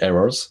had any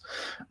errors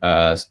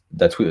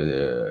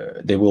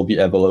they will be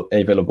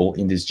available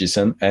in this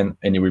JSON, and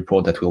any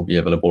report that will be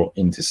available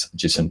in this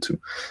JSON too.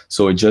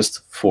 So it's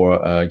just for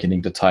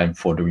getting the time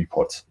for the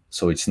report.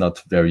 So it's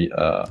not very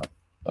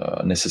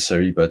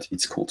necessary, but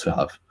it's cool to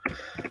have.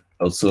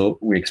 Also,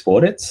 we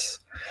export it.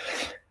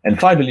 And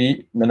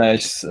finally,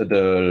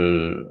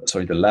 the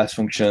last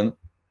function,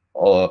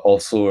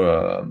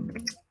 also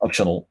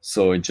optional.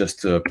 So it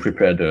just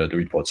prepare the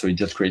report. So it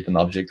just create an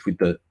object with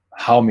the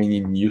how many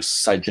new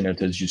site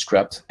generators you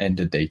scrapped and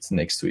the date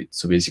next to it.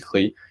 So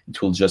basically, it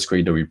will just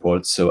create a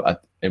report. So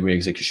at every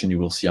execution, you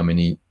will see how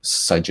many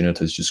site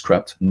generators you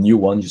scrapped, new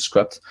one you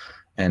scrapped,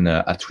 and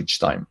at which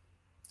time.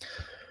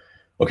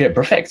 Okay,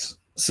 perfect.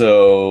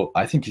 So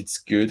I think it's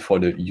good for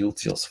the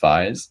utils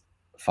file.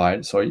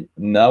 Sorry.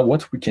 Now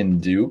what we can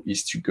do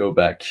is to go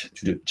back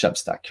to the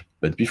Jamstack.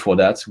 But before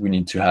that, we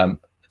need to add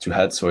 2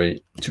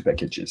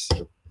 packages.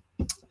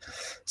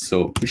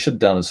 So we shut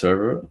down the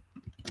server,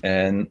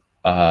 and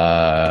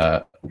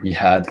we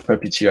had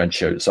Puppeteer and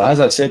Cheerio. So as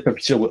I said,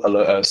 Puppeteer will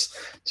allow us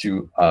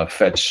to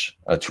fetch,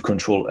 to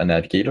control a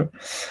navigator.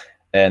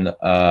 And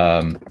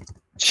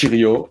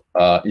Cheerio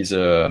is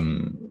a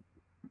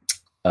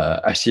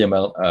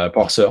HTML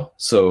parser.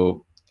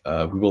 So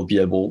we will be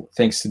able,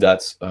 thanks to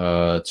that,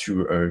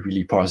 to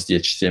really parse the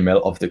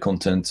HTML of the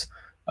content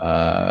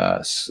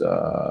on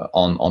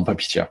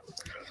Puppeteer.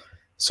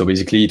 So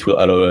basically, it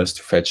will allow us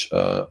to fetch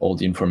all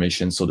the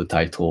information, so the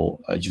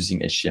title, using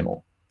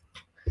HTML.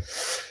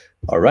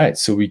 All right,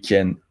 so we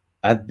can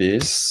add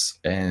this,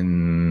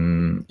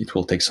 and it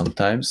will take some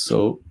time.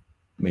 So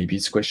maybe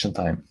it's question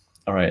time.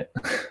 All right.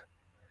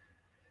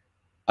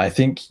 I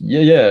think,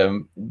 there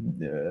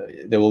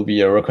will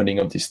be a recording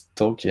of this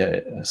talk.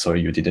 Yeah,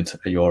 sorry, you didn't.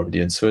 You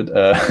already answered.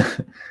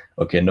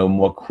 Okay, no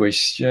more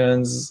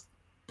questions.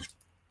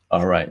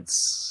 All right.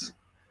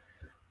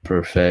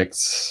 Perfect.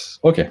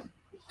 Okay,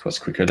 it was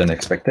quicker than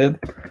expected.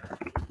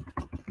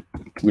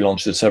 We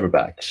launched the server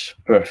back.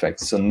 Perfect.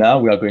 So now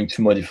we are going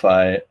to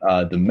modify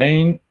the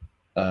main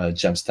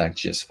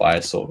Jamstack.js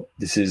file. So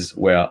this is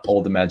where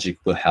all the magic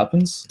will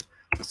happen.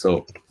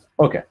 So,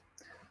 okay.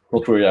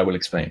 Don't worry, I will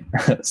explain.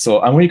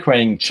 So I'm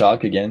requiring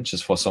chalk again,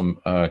 just for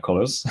some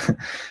colors.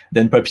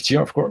 Then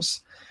Puppeteer, of course.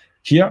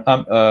 Here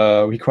I'm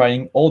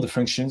requiring all the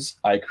functions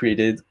I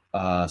created.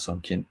 So I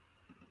can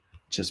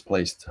just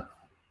place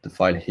the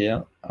file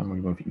here. I'm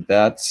removing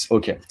that.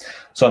 Okay.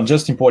 So I'm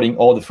just importing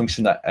all the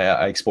functions that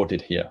I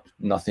exported here.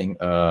 Nothing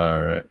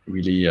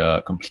really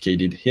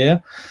complicated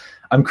here.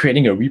 I'm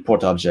creating a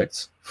report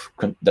object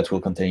that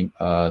will contain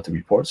the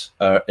reports,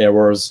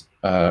 errors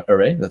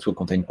array that will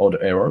contain all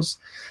the errors,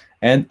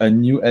 and a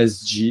new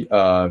SG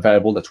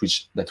variable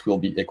that will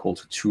be equal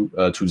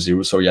to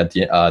 0. Sorry, at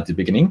the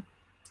beginning.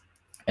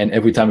 And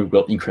every time we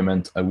will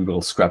increment, we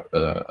will scrap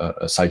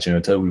a site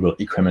generator. We will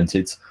increment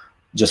it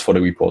just for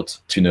the report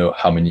to know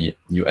how many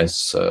new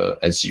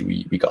SG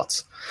we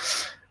got.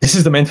 This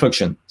is the main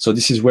function. So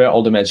this is where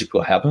all the magic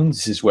will happen.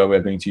 This is where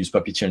we're going to use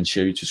Puppeteer and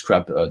Cheerio to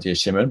scrap the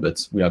HTML,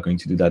 but we are going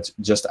to do that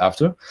just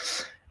after.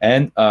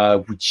 And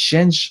we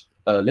change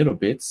a little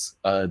bit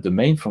the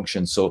main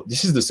function. So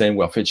this is the same.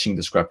 We're fetching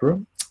the scrapper.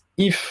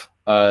 If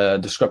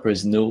the scrapper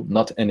is null,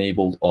 not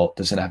enabled, or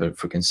doesn't have a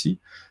frequency,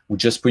 we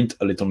just print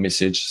a little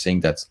message saying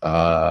that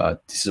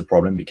this is a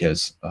problem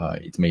because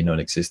it may not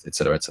exist,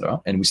 etc., etc.,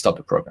 and we stop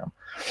the program.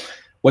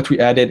 what we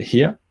added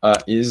here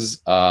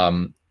is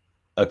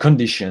a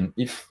condition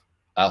if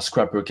our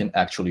scrapper can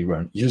actually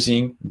run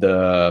using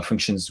the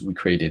functions we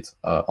created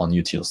on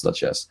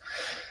utils.js.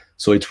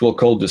 So it will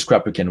call the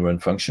scrapper can run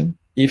function.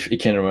 If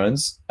it can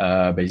runs,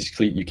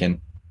 basically you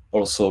can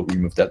also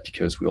remove that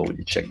because we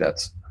already checked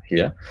that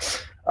here.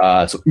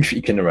 So if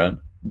it can run,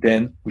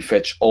 then we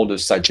fetch all the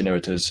site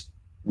generators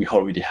we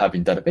already have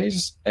in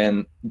database,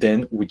 and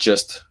then we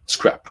just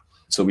scrap.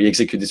 So we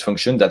execute this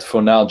function that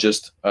for now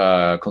just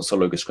console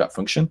log a scrap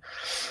function.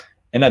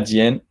 And at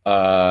the end,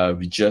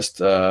 we just,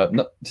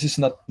 this is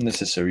not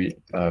necessary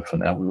for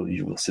now.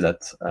 You will see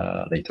that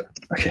later.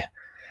 Okay.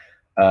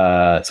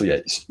 So yeah,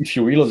 if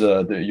you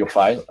reload your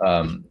file,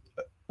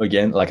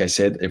 again, like I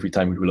said, every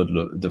time we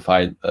reload the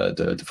file,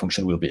 the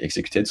function will be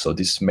executed. So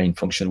this main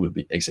function will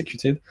be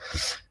executed.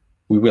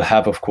 We will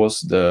have, of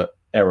course, the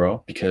error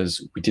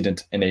because we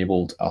didn't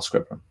enable our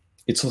scrapper.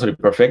 It's totally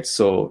perfect.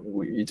 So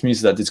it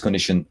means that this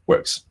condition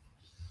works.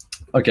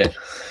 Okay.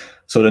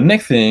 So the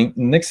next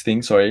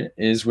thing, sorry,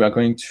 is we are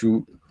going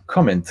to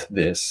comment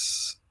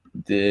this.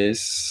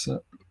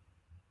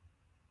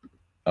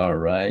 All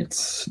right,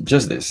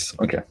 just this.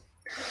 Okay.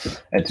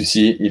 And to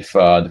see if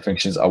the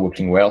functions are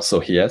working well.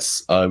 So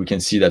yes, we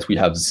can see that we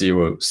have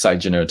 0 site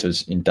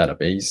generators in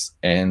database,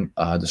 and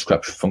the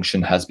scrap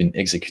function has been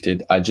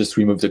executed. I just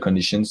removed the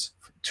conditions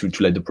to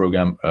let the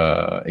program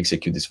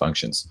execute these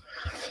functions.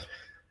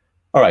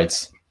 All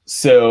right,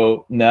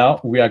 so now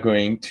we are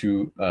going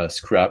to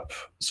scrap.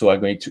 So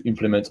I'm going to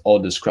implement all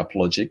the scrap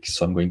logic.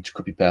 So I'm going to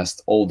copy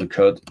paste all the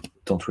code.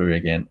 Don't worry,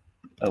 again,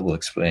 I will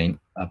explain,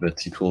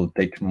 but it will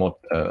take too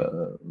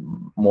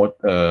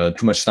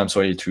much time,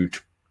 sorry, to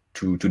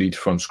do it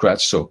from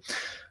scratch. So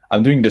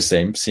I'm doing the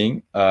same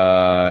thing,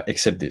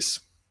 except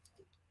this.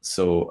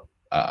 So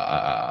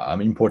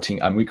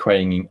I'm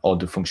requiring all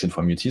the functions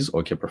from utils.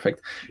 Okay,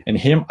 perfect. And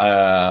here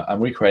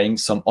I'm requiring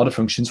some other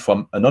functions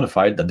from another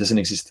file that doesn't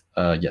exist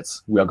yet.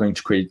 We are going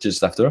to create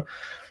just after.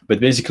 But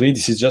basically,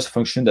 this is just a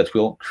function that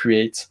will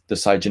create the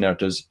site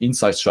generators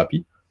inside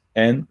Strapi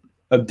and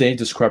update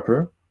the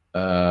scrapper,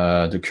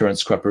 the current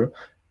scrapper,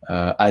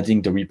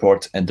 adding the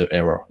report and the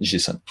error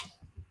JSON.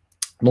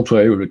 Don't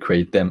worry, we will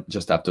create them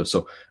just after.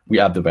 So we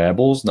have the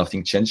variables,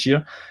 nothing changed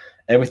here.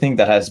 Everything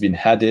that has been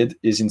added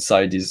is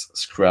inside this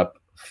scrap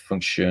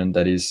function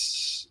that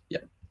is, yeah,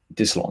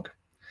 this long.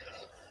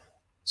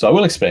 So I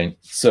will explain.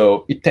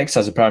 So it takes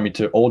as a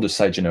parameter all the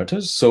site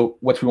generators. So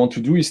what we want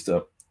to do is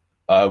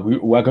we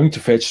are going to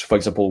fetch, for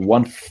example,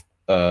 one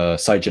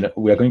site generator.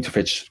 We are going to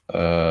fetch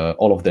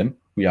all of them.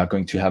 We are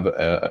going to have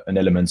an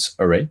elements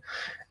array.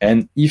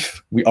 And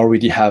if we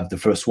already have the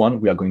first one,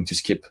 we are going to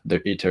skip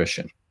the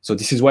iteration. So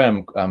this is why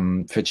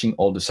I'm fetching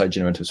all the site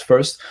generators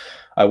first.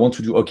 I want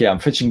to do, okay, I'm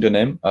fetching the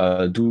name.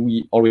 Do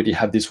we already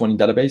have this one in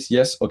database?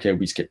 Yes. Okay,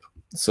 we skip.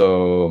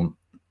 So,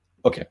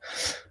 okay.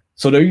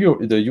 So the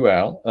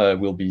URL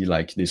will be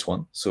like this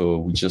one. So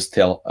we just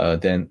tell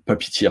then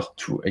Puppeteer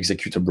to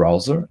execute a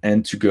browser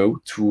and to go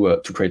to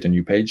create a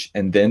new page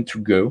and then to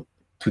go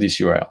to this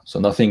URL. So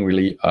nothing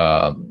really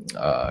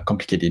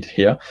complicated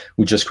here.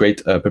 We just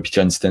create a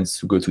Puppeteer instance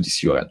to go to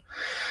this URL.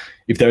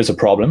 If there is a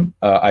problem,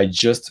 I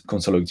just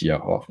console log the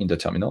error in the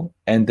terminal,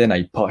 and then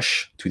I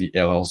push to the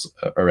errors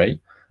array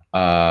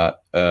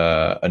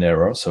an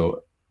error.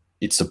 So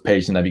it's a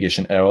page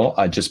navigation error.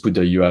 I just put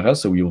the URL,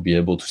 so we will be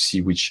able to see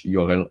which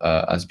URL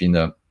has been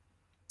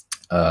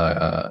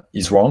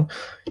is wrong.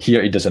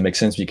 Here it doesn't make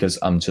sense because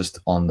I'm just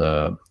on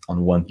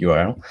one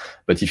URL.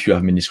 But if you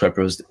have many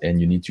scrappers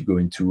and you need to go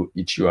into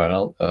each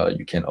URL,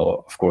 you can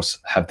of course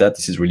have that.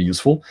 This is really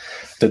useful.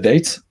 The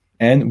date,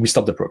 and we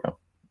stop the program.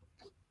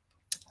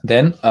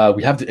 Then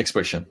we have the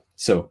expression.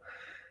 So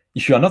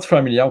if you are not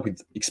familiar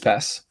with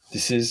XPath,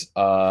 this is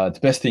the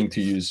best thing to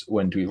use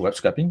when doing web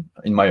scraping,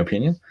 in my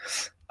opinion.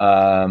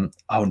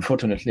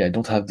 Unfortunately, I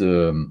don't have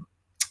the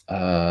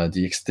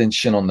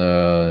extension on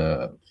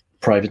the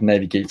private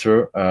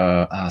navigator.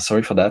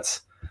 Sorry for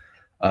that.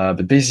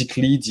 But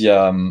basically,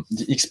 the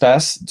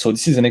XPath. So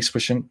this is an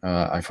expression.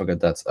 I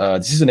forgot that.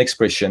 This is an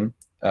expression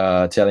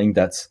telling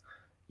that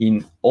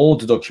in all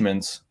the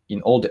documents,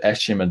 in all the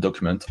HTML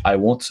document, I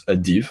want a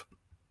div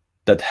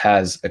that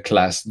has a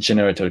class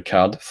generator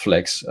card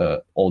flex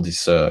all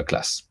this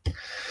class.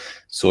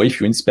 So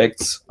if you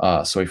inspect,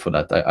 sorry for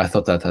that, I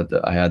thought that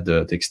I had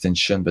the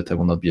extension, but I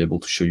will not be able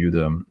to show you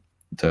the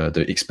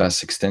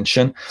XPath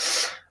extension.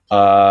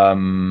 Yeah,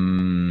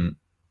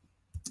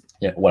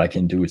 what I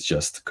can do is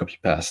just copy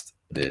paste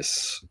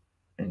this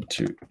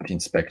into the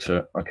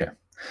inspector. Okay,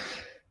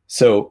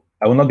 so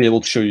I will not be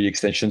able to show you the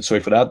extension.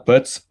 Sorry for that,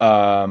 but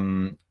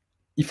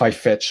if I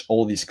fetch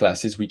all these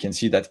classes, we can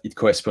see that it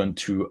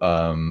corresponds to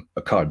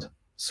a card,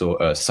 so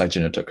a site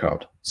generator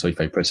card. So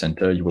if I press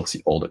enter, you will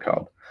see all the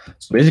card.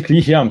 So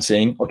basically here I'm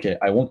saying, okay,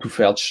 I want to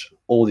fetch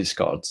all these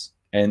cards,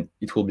 and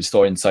it will be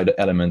stored inside the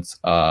element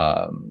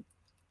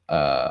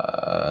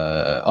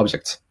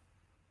object.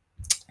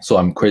 So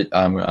I'm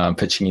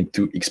fetching it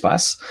to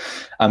XPath.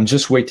 I'm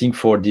just waiting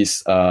for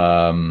this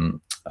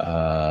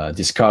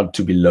this card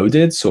to be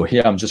loaded. So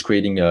here I'm just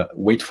creating a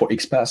wait for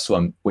XPath. So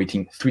I'm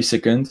waiting 3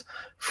 seconds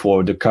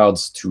for the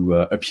cards to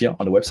appear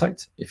on the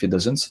website. If it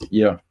doesn't,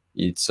 here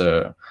it's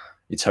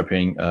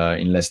appearing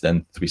in less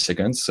than 3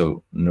 seconds.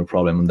 So no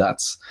problem on that.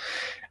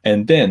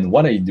 And then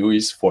what I do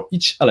is for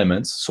each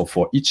element, so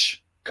for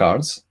each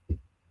cards,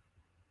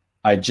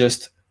 I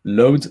just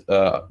load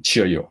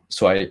Cheerio.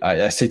 So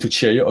I say to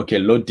Cheerio, okay,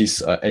 load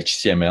this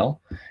HTML,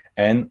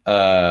 and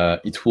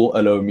it will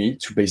allow me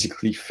to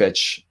basically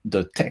fetch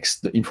the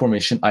text, the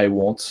information I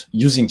want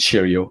using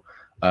Cheerio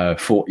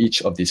for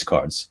each of these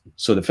cards.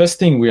 So the first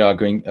thing we are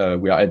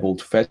able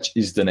to fetch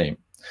is the name.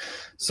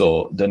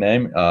 So the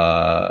name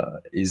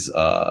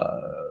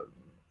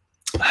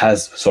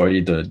has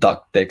the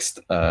dot text.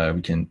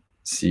 We can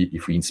see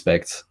if we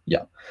inspect.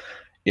 Yeah,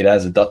 it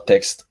has a dot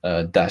text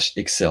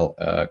 -XL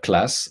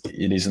class.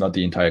 It is not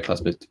the entire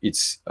class, but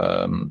it's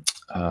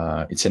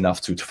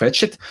enough to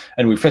fetch it.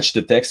 And we fetch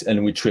the text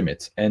and we trim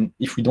it. And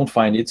if we don't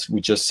find it,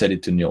 we just set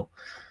it to nil.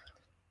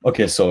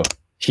 Okay, so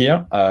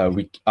here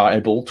we are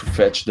able to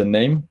fetch the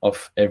name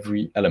of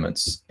every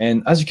element.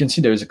 And as you can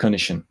see, there is a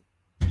condition.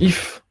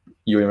 If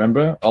you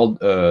remember,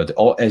 the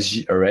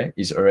SG array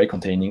is array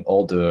containing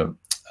all the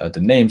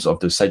names of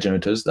the site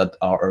generators that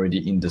are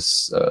already in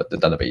this the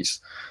database.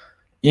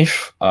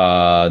 If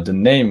the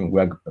name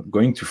we're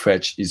going to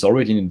fetch is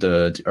already in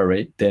the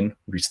array, then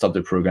we stop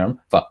the program.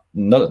 But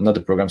not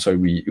the program, sorry,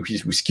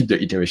 we skip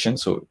the iteration.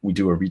 So we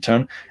do a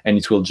return, and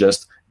it will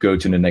just go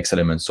to the next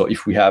element. So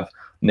if we have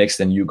next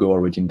and you go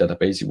already in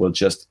database, it will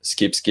just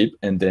skip,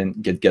 and then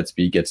get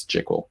Gatsby, gets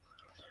Jekyll.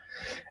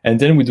 And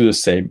then we do the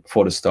same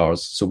for the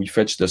stars. So we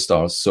fetch the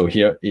stars. So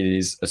here it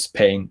is a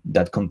span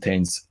that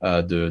contains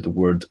the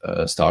word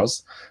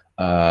stars.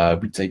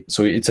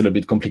 So it's a little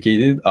bit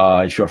complicated.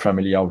 If you're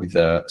familiar with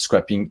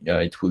scrapping,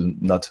 it will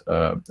not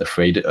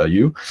afraid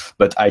you.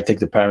 But I take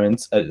the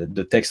parent,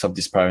 the text of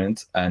this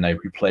parent, and I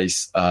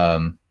replace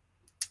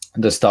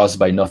the stars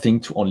by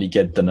nothing to only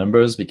get the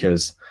numbers,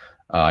 because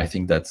I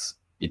think that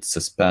it's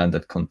a span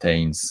that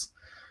contains,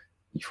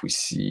 if we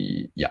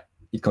see, yeah,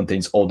 it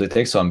contains all the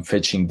text. So I'm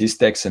fetching this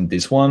text and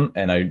this one,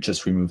 and I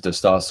just remove the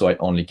stars, so I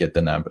only get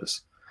the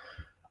numbers.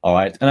 All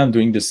right, and I'm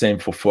doing the same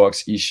for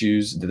forks,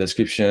 issues, the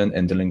description,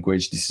 and the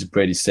language. This is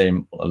pretty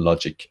same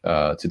logic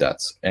to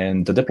that.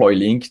 And the deploy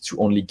link, to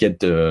only get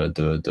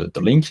the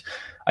link,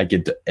 I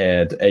get the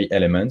A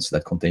elements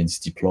that contains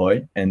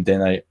deploy, and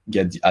then I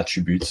get the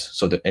attributes,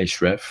 so the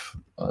href.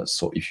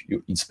 So if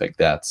you inspect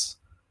that,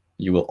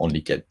 you will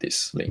only get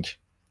this link.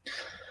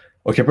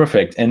 Okay,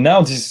 perfect. And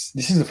now this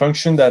is a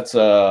function that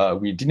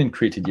we didn't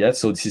create it yet.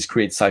 So this is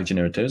create site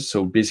generators.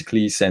 So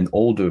basically send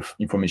all the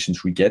information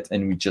we get,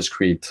 and we just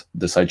create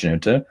the site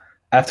generator.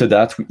 After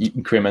that, we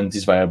increment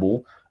this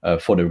variable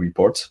for the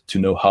report to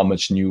know how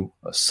much new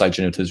site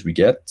generators we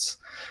get.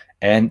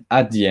 And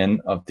at the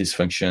end of this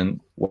function,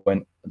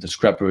 when the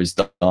scrapper is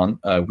done,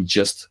 we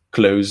just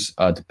close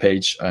the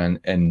page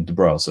and the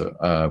browser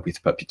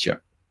with Puppeteer.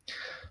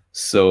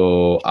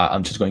 So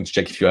I'm just going to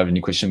check if you have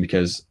any question,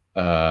 because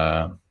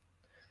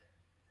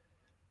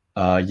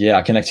yeah,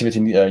 I can activate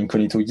in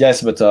incognito.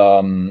 Yes, but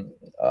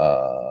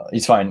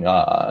it's fine.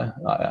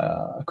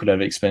 I could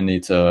have explained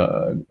it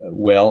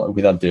well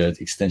without the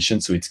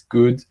extension, so it's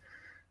good.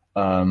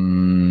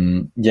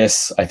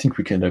 Yes, I think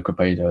we can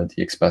copy the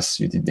XPath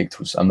you did dig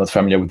through. I'm not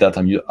familiar with that.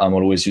 I'm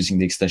always using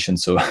the extension.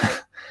 So,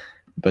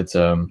 but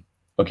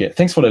okay.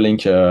 Thanks for the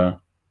link,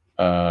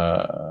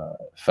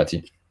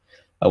 Fatih.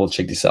 I will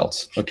check this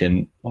out.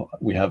 Okay,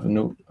 we have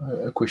no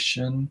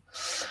question.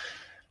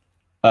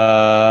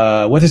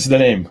 What is the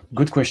name?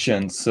 Good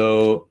question.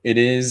 So it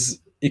is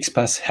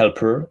XPath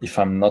helper, if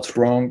I'm not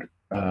wrong.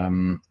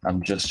 I'm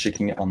just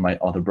checking it on my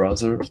other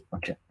browser.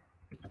 Okay.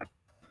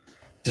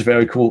 It's a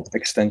very cool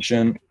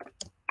extension,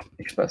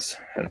 XPath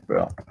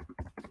helper.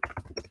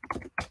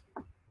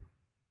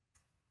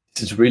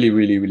 This is really,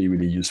 really, really,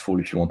 really useful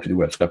if you want to do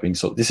web scraping.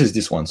 So this is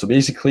this one. So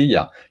basically,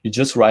 yeah, you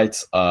just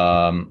write,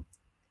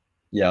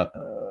 yeah,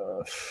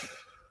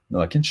 no,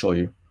 I can show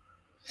you.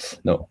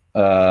 No.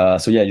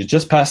 So yeah, you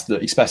just pass the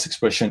XPath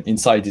expression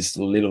inside this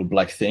little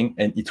black thing,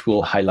 and it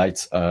will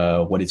highlight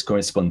what it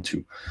corresponds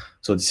to.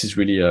 So this is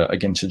really a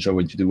game changer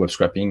when you do web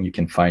scraping. You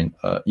can find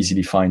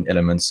easily find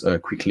elements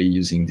quickly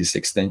using this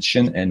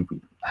extension. And we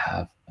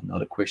have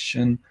another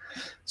question.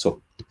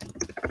 So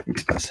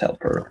XPath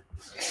helper.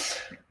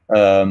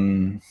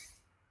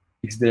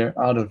 Is there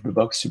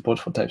out-of-the-box support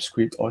for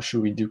TypeScript, or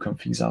should we do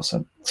configs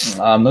ourselves?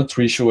 I'm not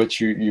really sure what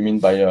you mean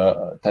by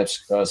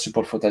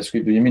support for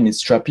TypeScript. Do you mean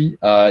it's Strapi?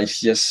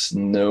 If yes,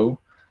 no.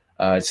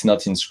 It's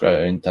not in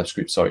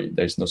TypeScript. Sorry,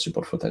 there is no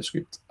support for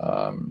TypeScript.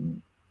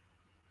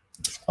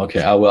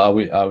 Okay, I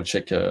will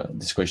check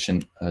this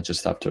question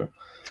just after.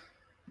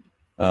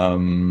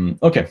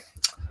 Okay,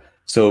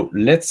 so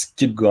let's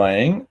keep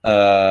going.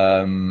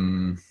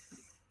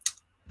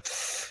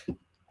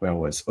 Where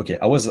was? Okay,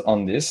 I was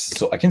on this.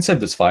 So I can save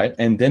this file,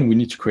 and then we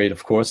need to create,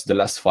 of course, the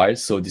last file.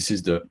 So this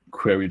is the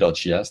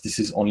query.js. This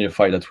is only a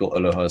file that will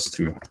allow us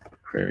to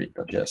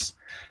query.js,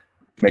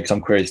 make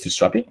some queries to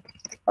Strapi.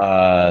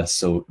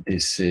 So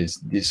this is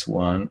this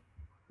one.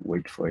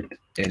 Wait for it.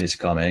 It is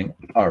coming.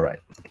 All right.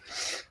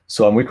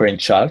 So I'm recording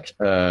chalk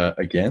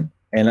again,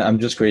 and I'm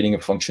just creating a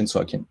function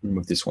so I can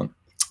remove this one.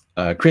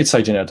 Create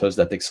site generators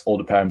that takes all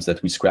the params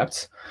that we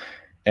scrapped,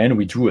 and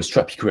we do a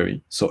Strapi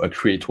query, so a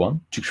create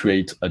one to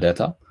create a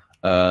data.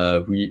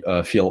 We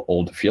fill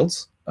all the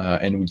fields,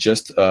 and we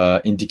just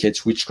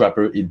indicate which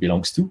scrapper it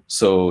belongs to.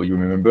 So you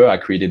remember I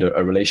created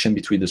a relation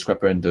between the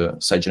scrapper and the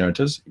site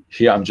generators.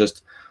 Here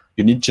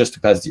you need just to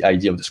pass the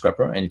ID of the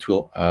scrapper, and it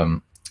will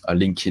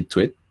link it to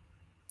it.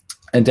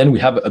 And then we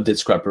have an update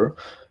scrapper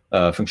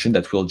function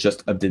that will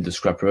just update the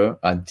scrapper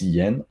at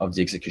the end of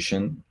the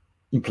execution,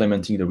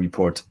 implementing the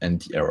report and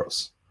the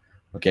errors.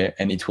 Okay,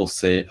 and it will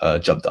say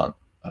job done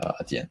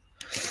at the end.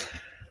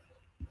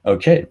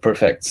 Okay,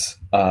 perfect.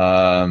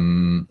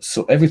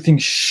 So everything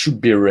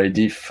should be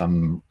ready if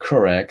I'm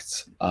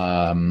correct.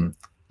 I'm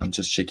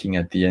just checking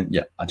at the end.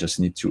 Yeah, I just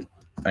need to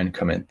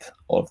uncomment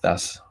all of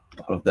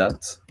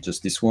that.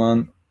 Just this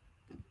one.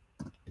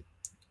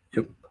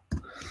 Yep.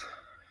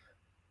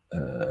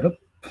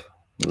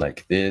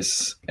 Like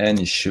this, and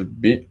it should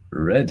be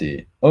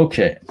ready.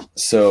 Okay,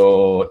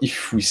 so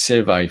if we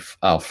save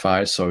our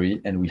file,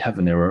 sorry, and we have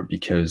an error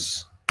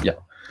because, yeah,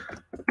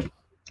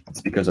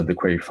 it's because of the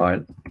query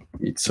file.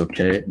 It's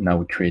okay. Now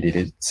we created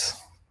it,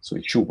 so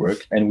it should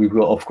work. And we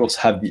will, of course,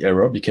 have the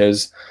error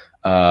because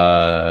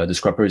the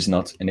scrapper is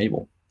not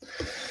enabled.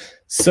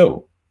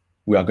 So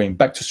we are going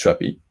back to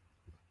Strapi.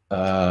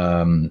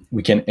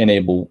 We can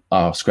enable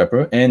our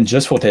scrapper, and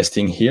just for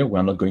testing here, we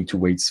are not going to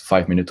wait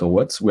 5 minutes or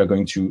what. We are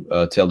going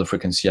to tell the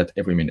frequency at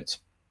every minute.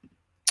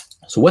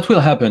 So what will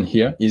happen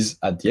here is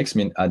at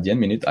the end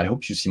minute, I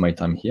hope you see my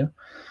time here.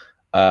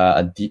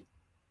 At the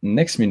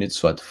next minute,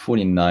 so at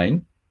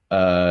 49,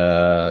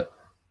 a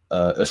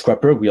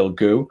scrapper will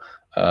go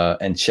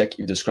and check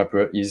if the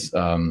scrapper is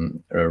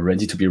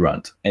ready to be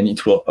run, and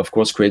it will, of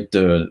course, create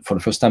for the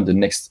first time the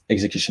next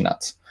execution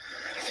at.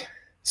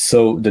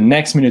 So the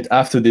next minute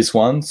after this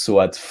one,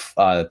 so at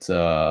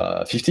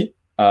 50,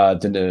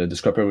 then the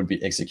scrapper will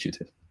be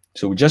executed.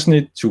 So we just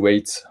need to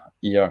wait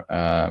here,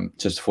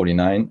 just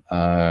 49,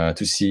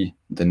 to see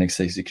the next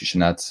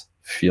execution at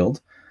field.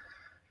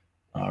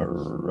 All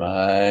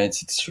right,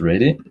 it's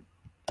ready.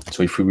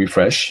 So if we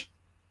refresh,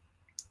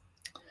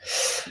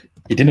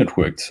 it didn't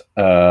work,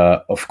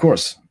 of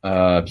course,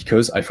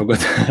 because I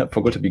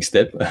forgot a big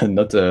step,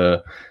 not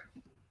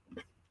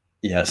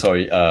yeah,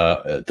 sorry.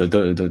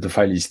 The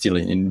file is still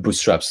in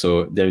Bootstrap,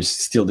 so there's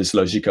still this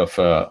logic of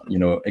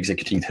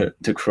executing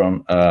the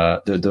cron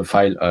the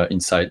file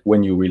inside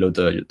when you reload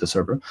the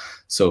server.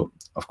 So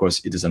of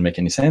course it doesn't make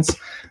any sense.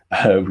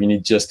 We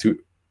need just to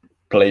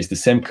place the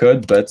same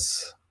code but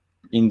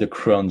in the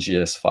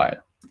cron.js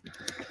file.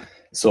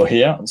 So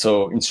here,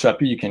 so in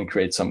Strapi you can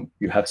create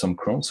you have some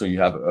cron, so you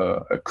have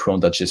a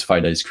cron.js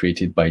file that is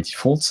created by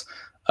default.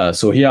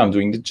 So here I'm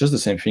doing just the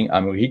same thing.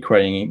 I'm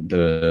recreating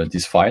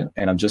this file,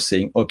 and I'm just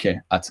saying,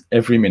 okay, at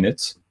every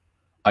minute,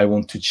 I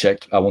want to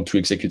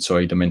execute,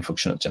 sorry, the main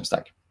function of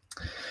Jamstack.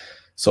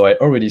 So I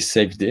already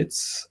saved it,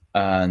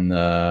 and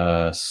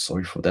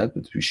sorry for that,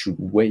 but we should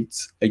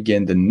wait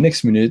again. The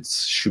next minute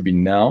should be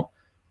now,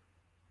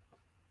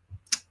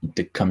 in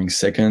the coming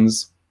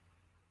seconds.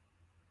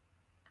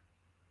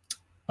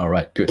 All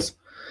right, good.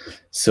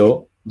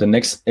 So the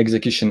next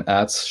execution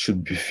ads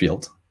should be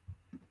filled.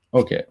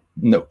 Okay.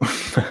 No.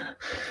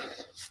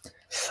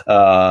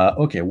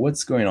 Okay,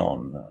 what's going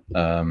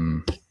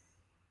on?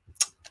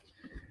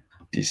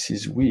 This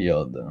is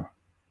weird.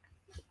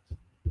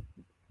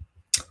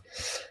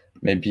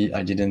 Maybe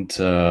I didn't,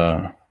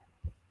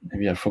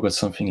 maybe I forgot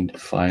something in the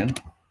file.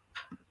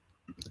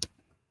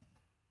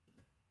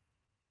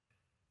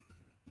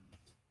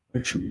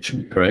 It should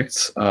be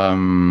correct.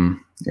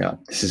 Yeah,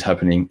 this is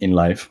happening in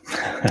live,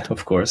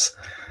 of course.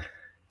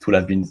 It would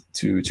have been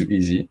too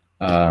easy.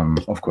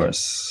 Of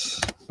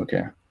course.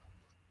 Okay.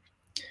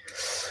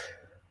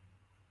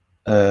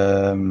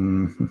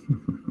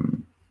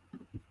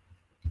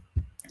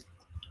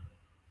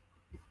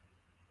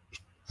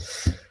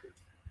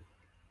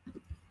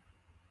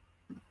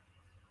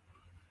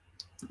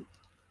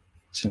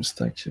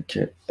 Jamstack,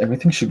 okay.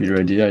 Everything should be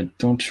ready. I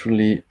don't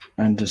really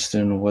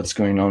understand what's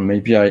going on.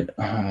 Maybe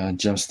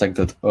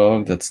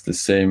jamstack.org, that's the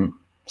same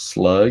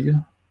slug.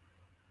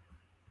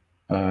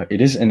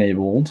 It is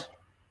enabled.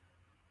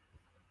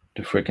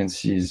 The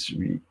frequency is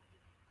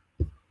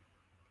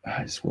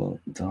well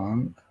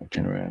done. I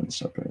can run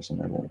surprise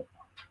enable.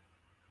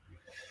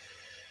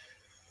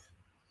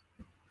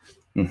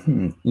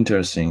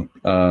 Interesting.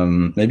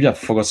 Maybe I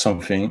forgot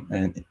something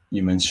and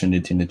you mentioned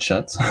it in the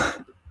chat.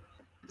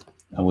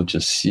 I will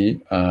just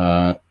see.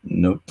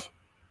 Nope.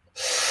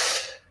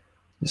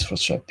 This for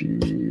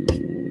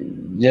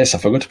Strapi. Yes, I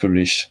forgot to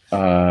publish.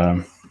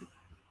 I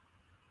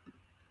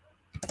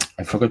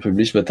forgot to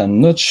publish, but I'm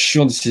not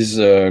sure this is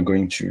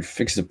going to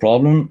fix the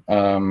problem.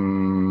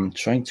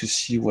 Trying to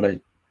see what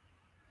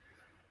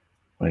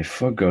I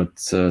forgot.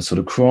 So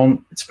the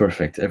cron, it's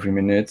perfect. Every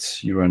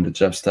minute you run the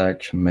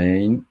Jamstack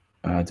main,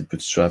 the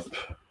Bootstrap.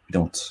 We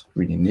don't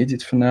really need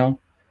it for now.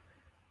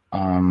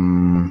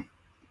 Everything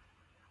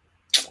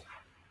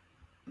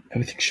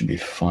should be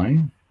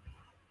fine.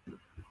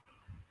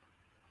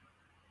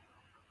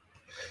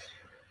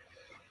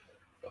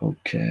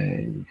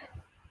 Okay,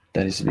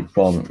 that is a big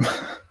problem.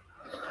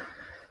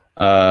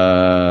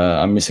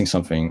 I'm missing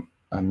something.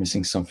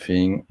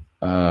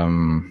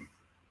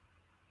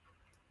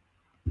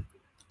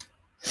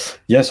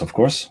 Yes, of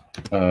course.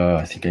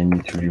 I think I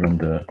need to rerun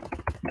the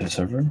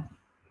server.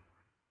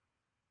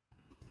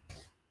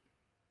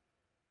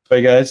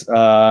 Sorry guys,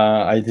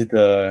 I did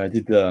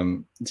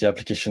the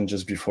application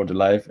just before the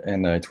live,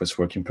 and it was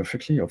working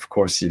perfectly. Of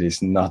course, it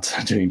is not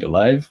during the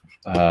live.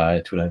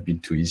 It would have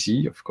been too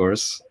easy, of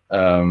course.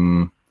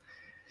 Private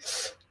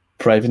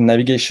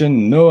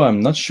navigation? No, I'm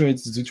not sure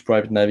it's due to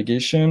private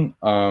navigation.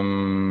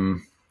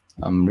 I'm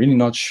really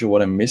not sure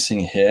what I'm missing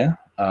here.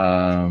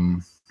 I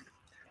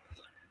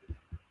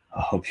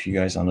hope you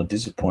guys are not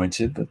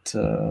disappointed, but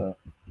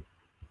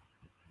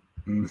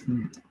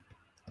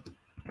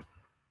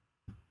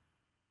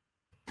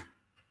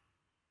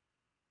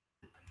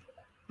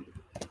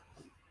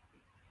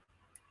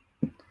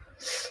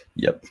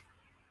Yep.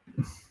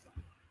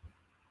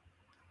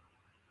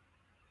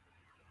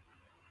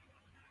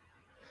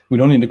 We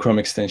don't need the Chrome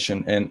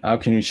extension. And how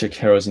can we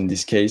check errors in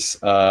this case?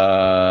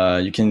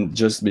 You can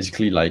just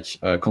basically like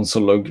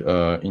console log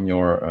in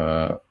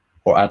your,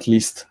 or at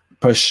least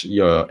push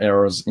your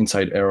errors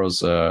inside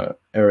errors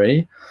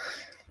array.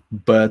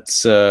 But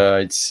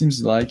it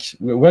seems like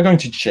we're going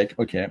to check,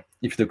 okay,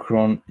 if the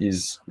cron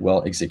is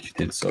well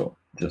executed. So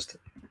just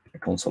a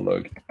console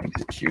log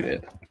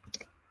executed.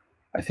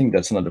 I think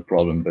that's not a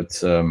problem,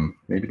 but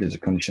maybe there's a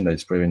condition that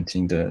is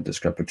preventing the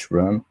scrapper to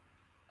run.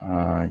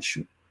 It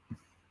should.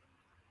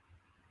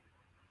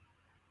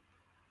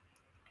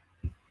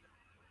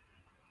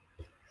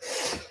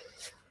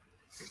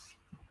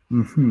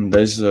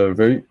 That's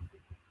very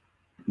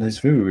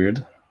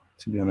weird,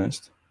 to be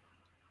honest.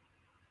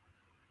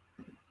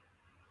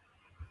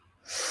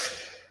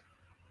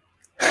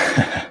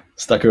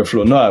 Stack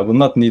Overflow. No, I will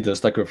not need a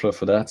Stack Overflow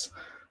for that.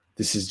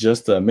 This is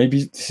just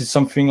maybe this is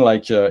something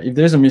like if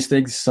there's a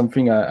mistake, this is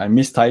something I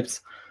mistyped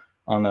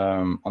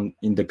on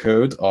in the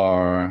code,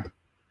 or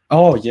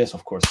oh yes,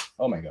 of course.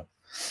 Oh my god.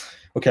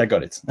 Okay, I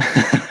got it.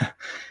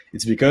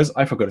 It's because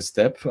I forgot a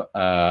step.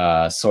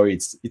 Sorry,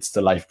 it's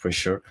the live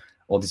pressure.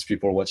 All these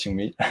people watching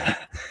me.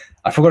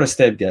 I forgot a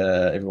step,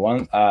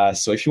 everyone.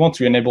 So if you want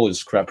to enable your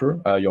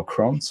scrapper, your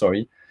cron,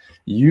 sorry,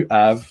 you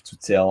have to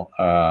tell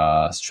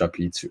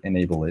Strapi to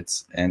enable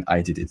it, and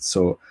I did it.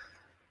 So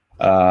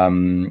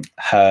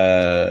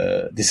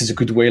this is a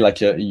good way,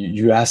 like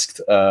you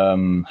asked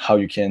how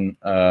you can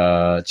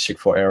check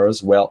for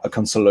errors. Well, a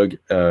console log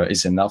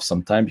is enough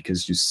sometimes,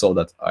 because you saw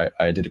that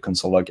I did a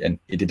console log and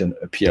it didn't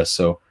appear.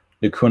 So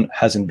the cron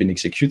hasn't been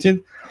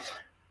executed.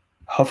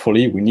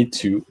 Hopefully, we need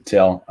to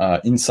tell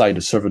inside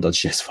the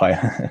server.js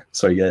file,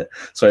 sorry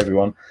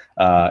everyone,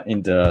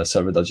 in the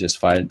server.js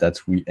file that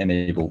we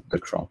enable the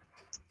cron.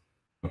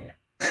 Okay.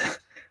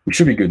 We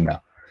should be good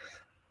now.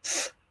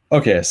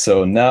 Okay,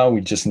 so now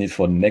we just need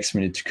for the next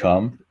minute to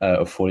come.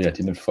 Hopefully, I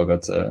didn't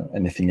forget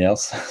anything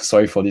else.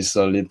 Sorry for this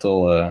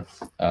little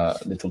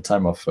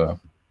time of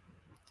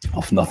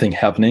nothing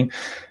happening.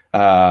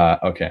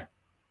 Okay,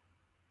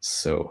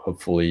 so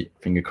hopefully,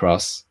 finger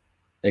crossed,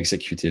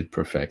 executed,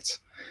 perfect.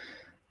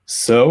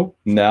 So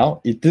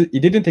now it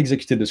didn't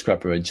execute the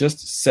scrapper. It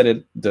just set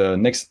it the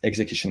next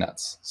execution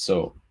at.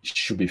 So it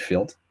should be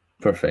filled.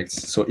 Perfect.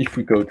 So if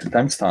we go to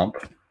timestamp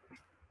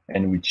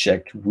and we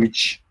check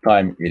which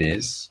time it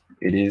is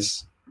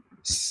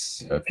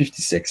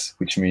 56,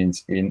 which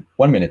means in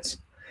 1 minute.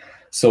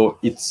 So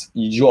it's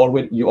you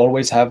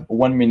always have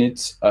 1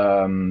 minute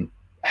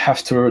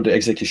after the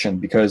execution,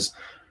 because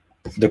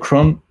the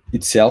cron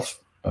itself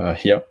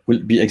here will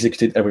be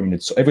executed every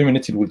minute. So every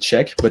minute it will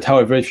check, but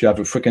however, if you have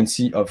a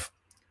frequency of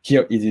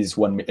here, it is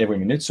every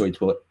minute, so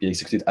it will be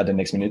executed at the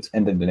next minute,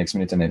 and then the next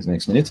minute, and then the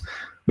next minute.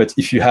 But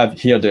if you have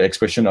here the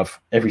expression of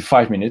every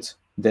 5 minutes,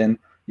 then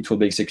it will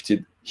be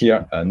executed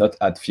here, not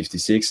at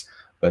 56,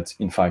 but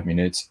in 5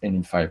 minutes, and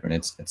in 5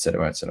 minutes,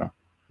 etc., etc.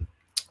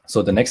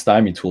 So the next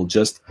time it will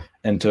just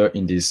enter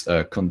in this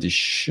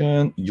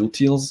condition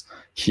utils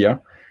here,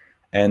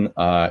 and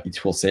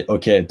it will say,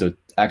 okay, the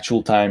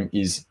actual time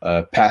is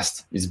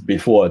passed, is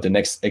before the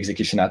next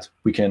execution at,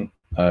 we can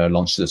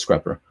launch the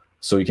scrapper.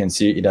 So you can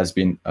see it has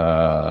been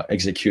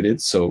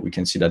executed. So we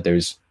can see that there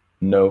is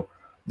no,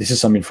 this is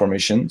some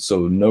information,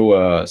 so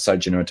no site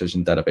generators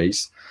in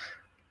database,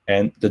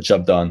 and the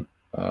job done.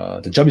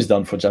 The job is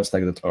done for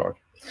jamstack.org.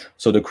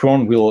 So the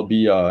cron will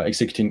be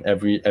executing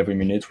every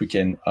minute. We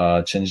can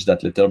change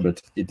that later,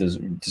 but it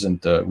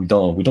doesn't. We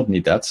don't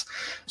need that.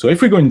 So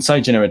if we go in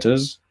site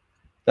generators,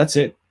 that's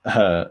it.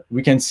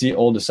 We can see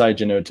all the site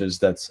generators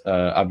that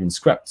have been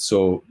scrapped.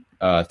 So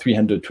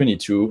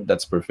 322,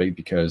 that's perfect,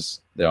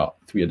 because there are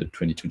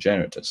 322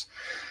 generators,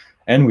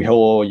 and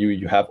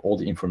you have all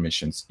the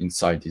informations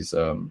inside these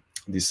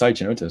site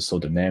generators. So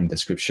the name,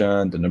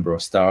 description, the number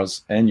of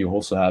stars, and you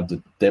also have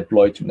the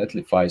deploy to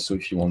Netlify. So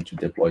if you want to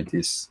deploy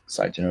this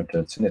site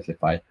generator to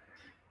Netlify,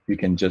 you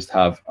can just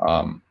have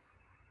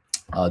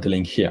the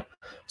link here.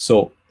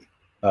 So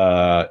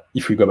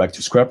if we go back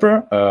to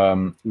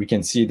Scrapper, we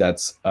can see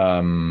that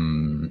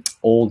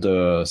all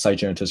the site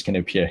generators can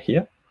appear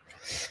here.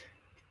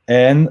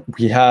 And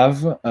we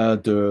have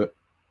the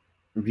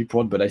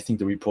report, but I think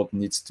the report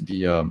needs to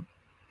be,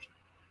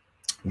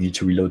 we need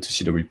to reload to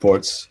see the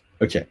reports.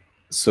 Okay,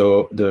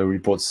 so the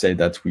reports say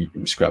that we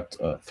scrapped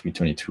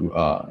 322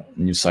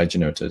 new site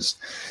generators.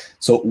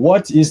 So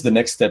what is the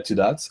next step to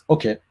that?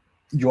 Okay,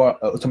 you are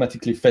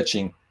automatically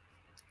fetching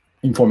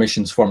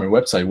information from a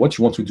website. What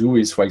you want to do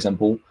is, for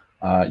example,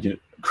 you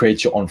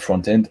create your own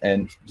front end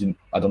and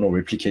I don't know,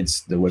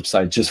 replicates the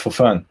website just for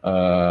fun,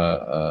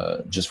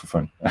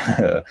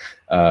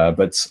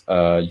 but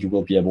you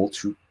will be able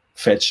to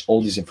fetch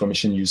all this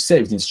information you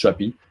saved in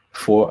Strapi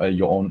for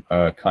your own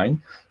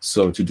kind.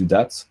 So to do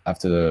that,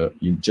 after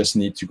you just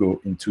need to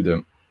go into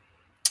the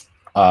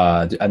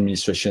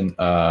administration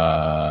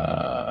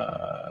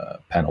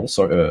panel.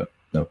 Sorry,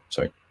 no,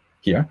 sorry.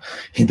 Here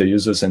in the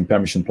users and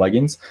permission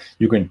plugins,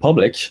 you go in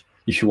public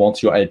if you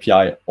want your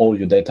API, all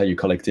your data you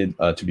collected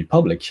to be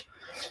public.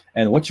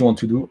 And what you want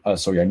to do,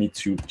 sorry, I need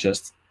to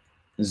just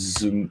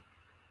zoom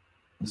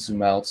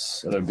out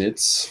a little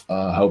bit.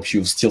 I hope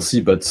you still see,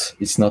 but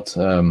it's not,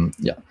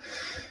 yeah.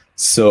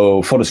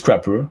 So for the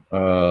scrapper,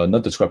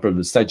 not the scrapper, but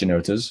the site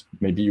generators,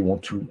 maybe you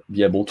want to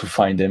be able to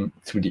find them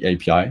through the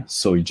API.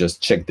 So you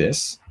just check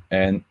this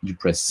and you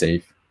press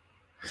save.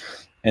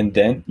 And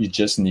then you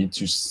just need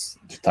to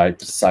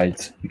type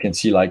site. You can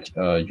see like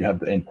you have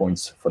the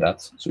endpoints for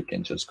that. So you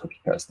can just copy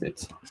paste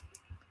it.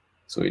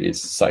 So it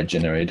is site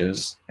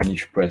generators. And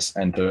if you press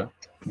enter,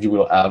 you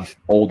will have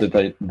all the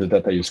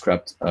data you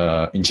scrapped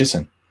in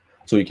JSON.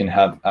 So you can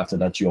have after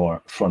that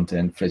your front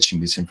end fetching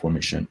this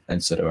information,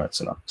 etc.,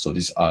 etc. So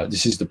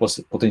this is the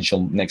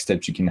potential next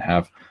steps you can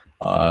have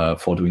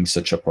for doing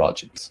such a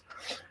project.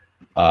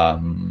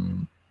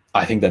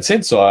 I think that's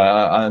it. So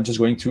I'm just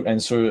going to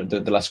answer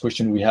the last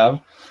question we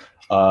have.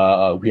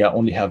 We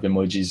only have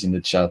emojis in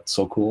the chat.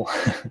 So cool.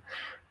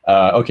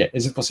 Okay,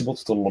 is it possible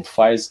to download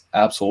files?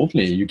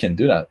 Absolutely, you can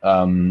do that.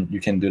 You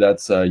can do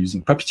that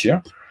using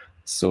Puppeteer.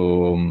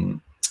 So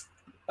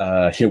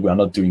here we are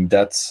not doing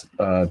that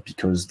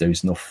because there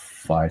is no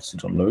files to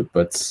download.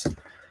 But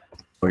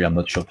sorry, I'm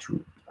not sure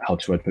how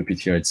to write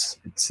Puppeteer.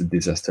 It's a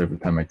disaster every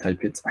time I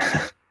type it.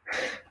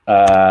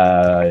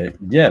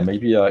 Yeah,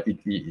 maybe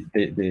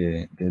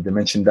they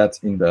mentioned that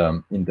in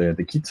the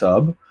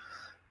GitHub.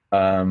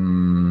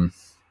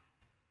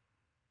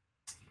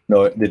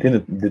 No, they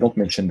didn't. They don't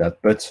mention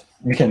that, but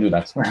you can do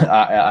that.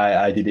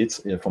 I did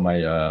it for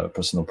my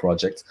personal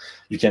project.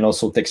 You can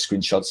also take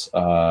screenshots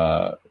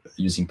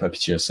using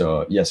Puppeteer.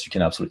 So yes, you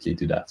can absolutely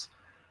do that.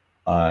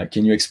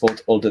 Can you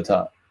export all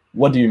data?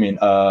 What do you mean?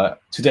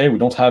 Today we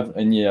don't have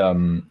any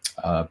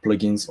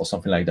plugins or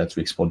something like that to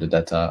export the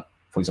data.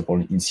 For example,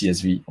 in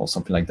CSV or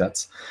something like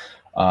that.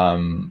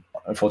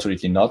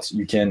 Unfortunately not.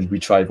 You can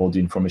retrieve all the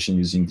information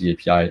using the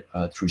API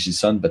through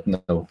JSON, but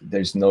no,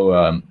 there's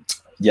no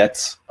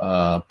yet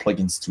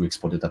plugins to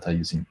export the data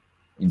using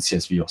in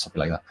CSV or something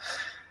like that.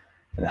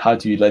 And how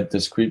do you let the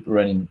script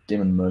run in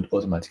daemon mode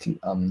automatically?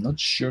 I'm not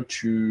sure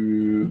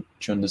to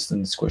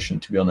understand this question,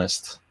 to be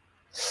honest.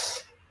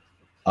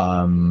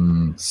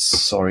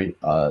 Sorry.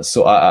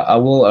 So I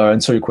will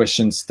answer your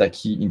questions,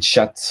 Taki, in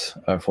chat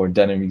for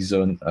Dynamic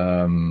Zone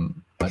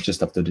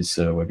just after this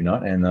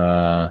webinar.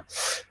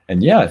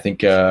 And yeah, I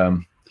think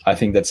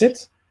that's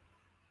it.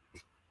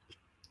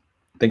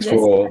 Thanks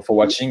for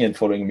watching and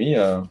following me.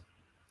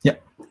 Yeah.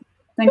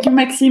 Thank you,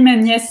 Maxime.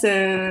 And yes,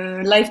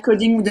 live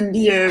coding wouldn't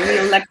be a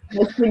real live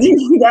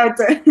coding without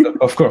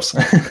of course.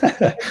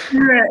 a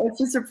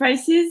few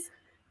surprises.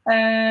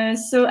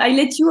 So I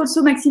let you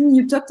also, Maxime,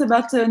 you talked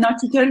about an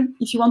article.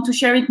 If you want to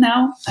share it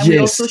now, I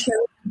will also share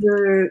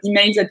the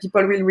emails that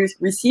people will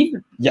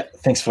receive. Yeah,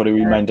 thanks for the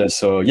reminder.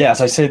 So yeah,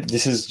 as I said,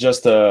 this is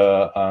just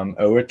a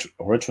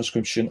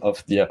retranscription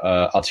of the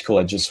article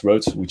I just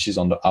wrote, which is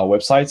on our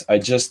website. I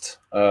just,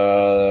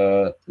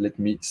 let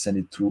me send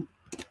it to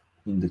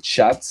in the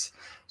chat.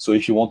 So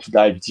if you want to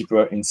dive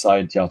deeper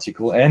inside the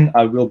article, and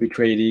I will be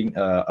creating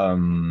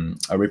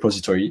a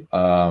repository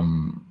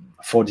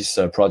for this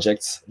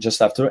project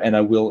just after, and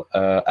I will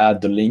add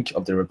the link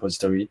of the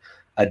repository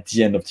at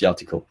the end of the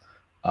article.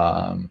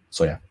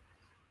 So yeah.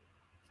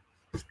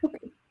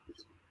 Okay.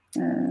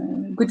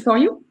 Good for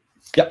you?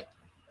 Yeah.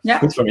 Yeah.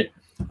 Good for me.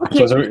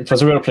 Okay. It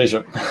was a real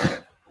pleasure.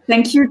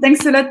 Thank you.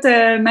 Thanks a lot,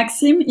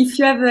 Maxime. If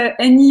you have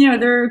any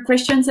other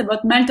questions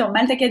about Malt or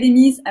Malt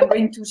Academies, I'm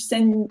going to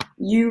send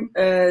you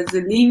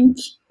the link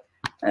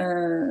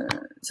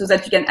so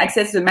that you can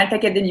access the Malt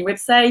Academy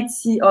website,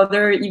 see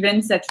other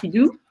events that we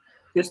do.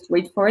 Just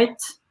wait for it.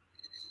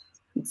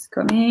 It's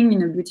coming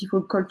in a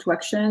beautiful call to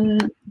action.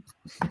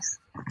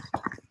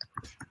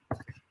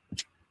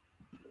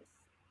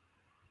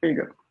 There you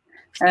go.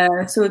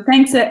 So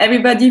thanks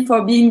everybody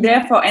for being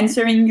there, for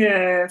answering,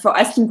 for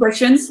asking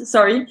questions.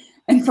 Sorry.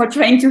 And for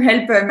trying to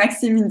help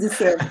Maxime in this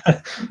thing.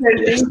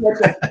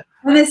 But,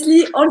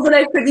 honestly, all the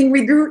live coding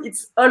we do,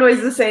 it's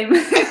always the same.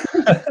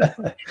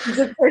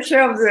 The pressure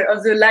of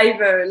the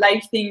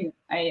live thing,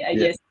 I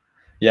guess.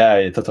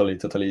 Yeah, totally.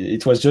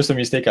 It was just a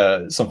mistake,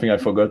 something I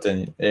forgot,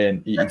 and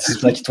it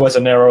seems like it was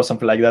an error or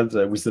something like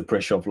that with the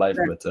pressure of life.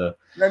 Right. But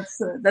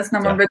that's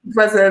normal. Yeah. But it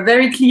was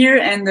very clear,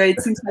 and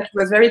it seems like it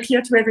was very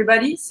clear to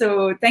everybody.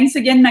 So thanks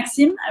again,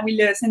 Maxime. I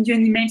will send you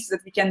an email so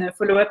that we can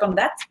follow up on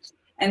that.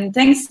 And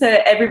thanks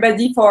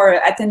everybody for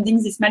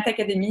attending this Malta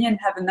Academy, and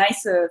have a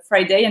nice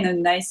Friday and a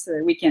nice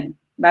weekend.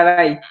 Bye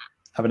bye.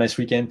 Have a nice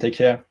weekend. Take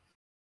care.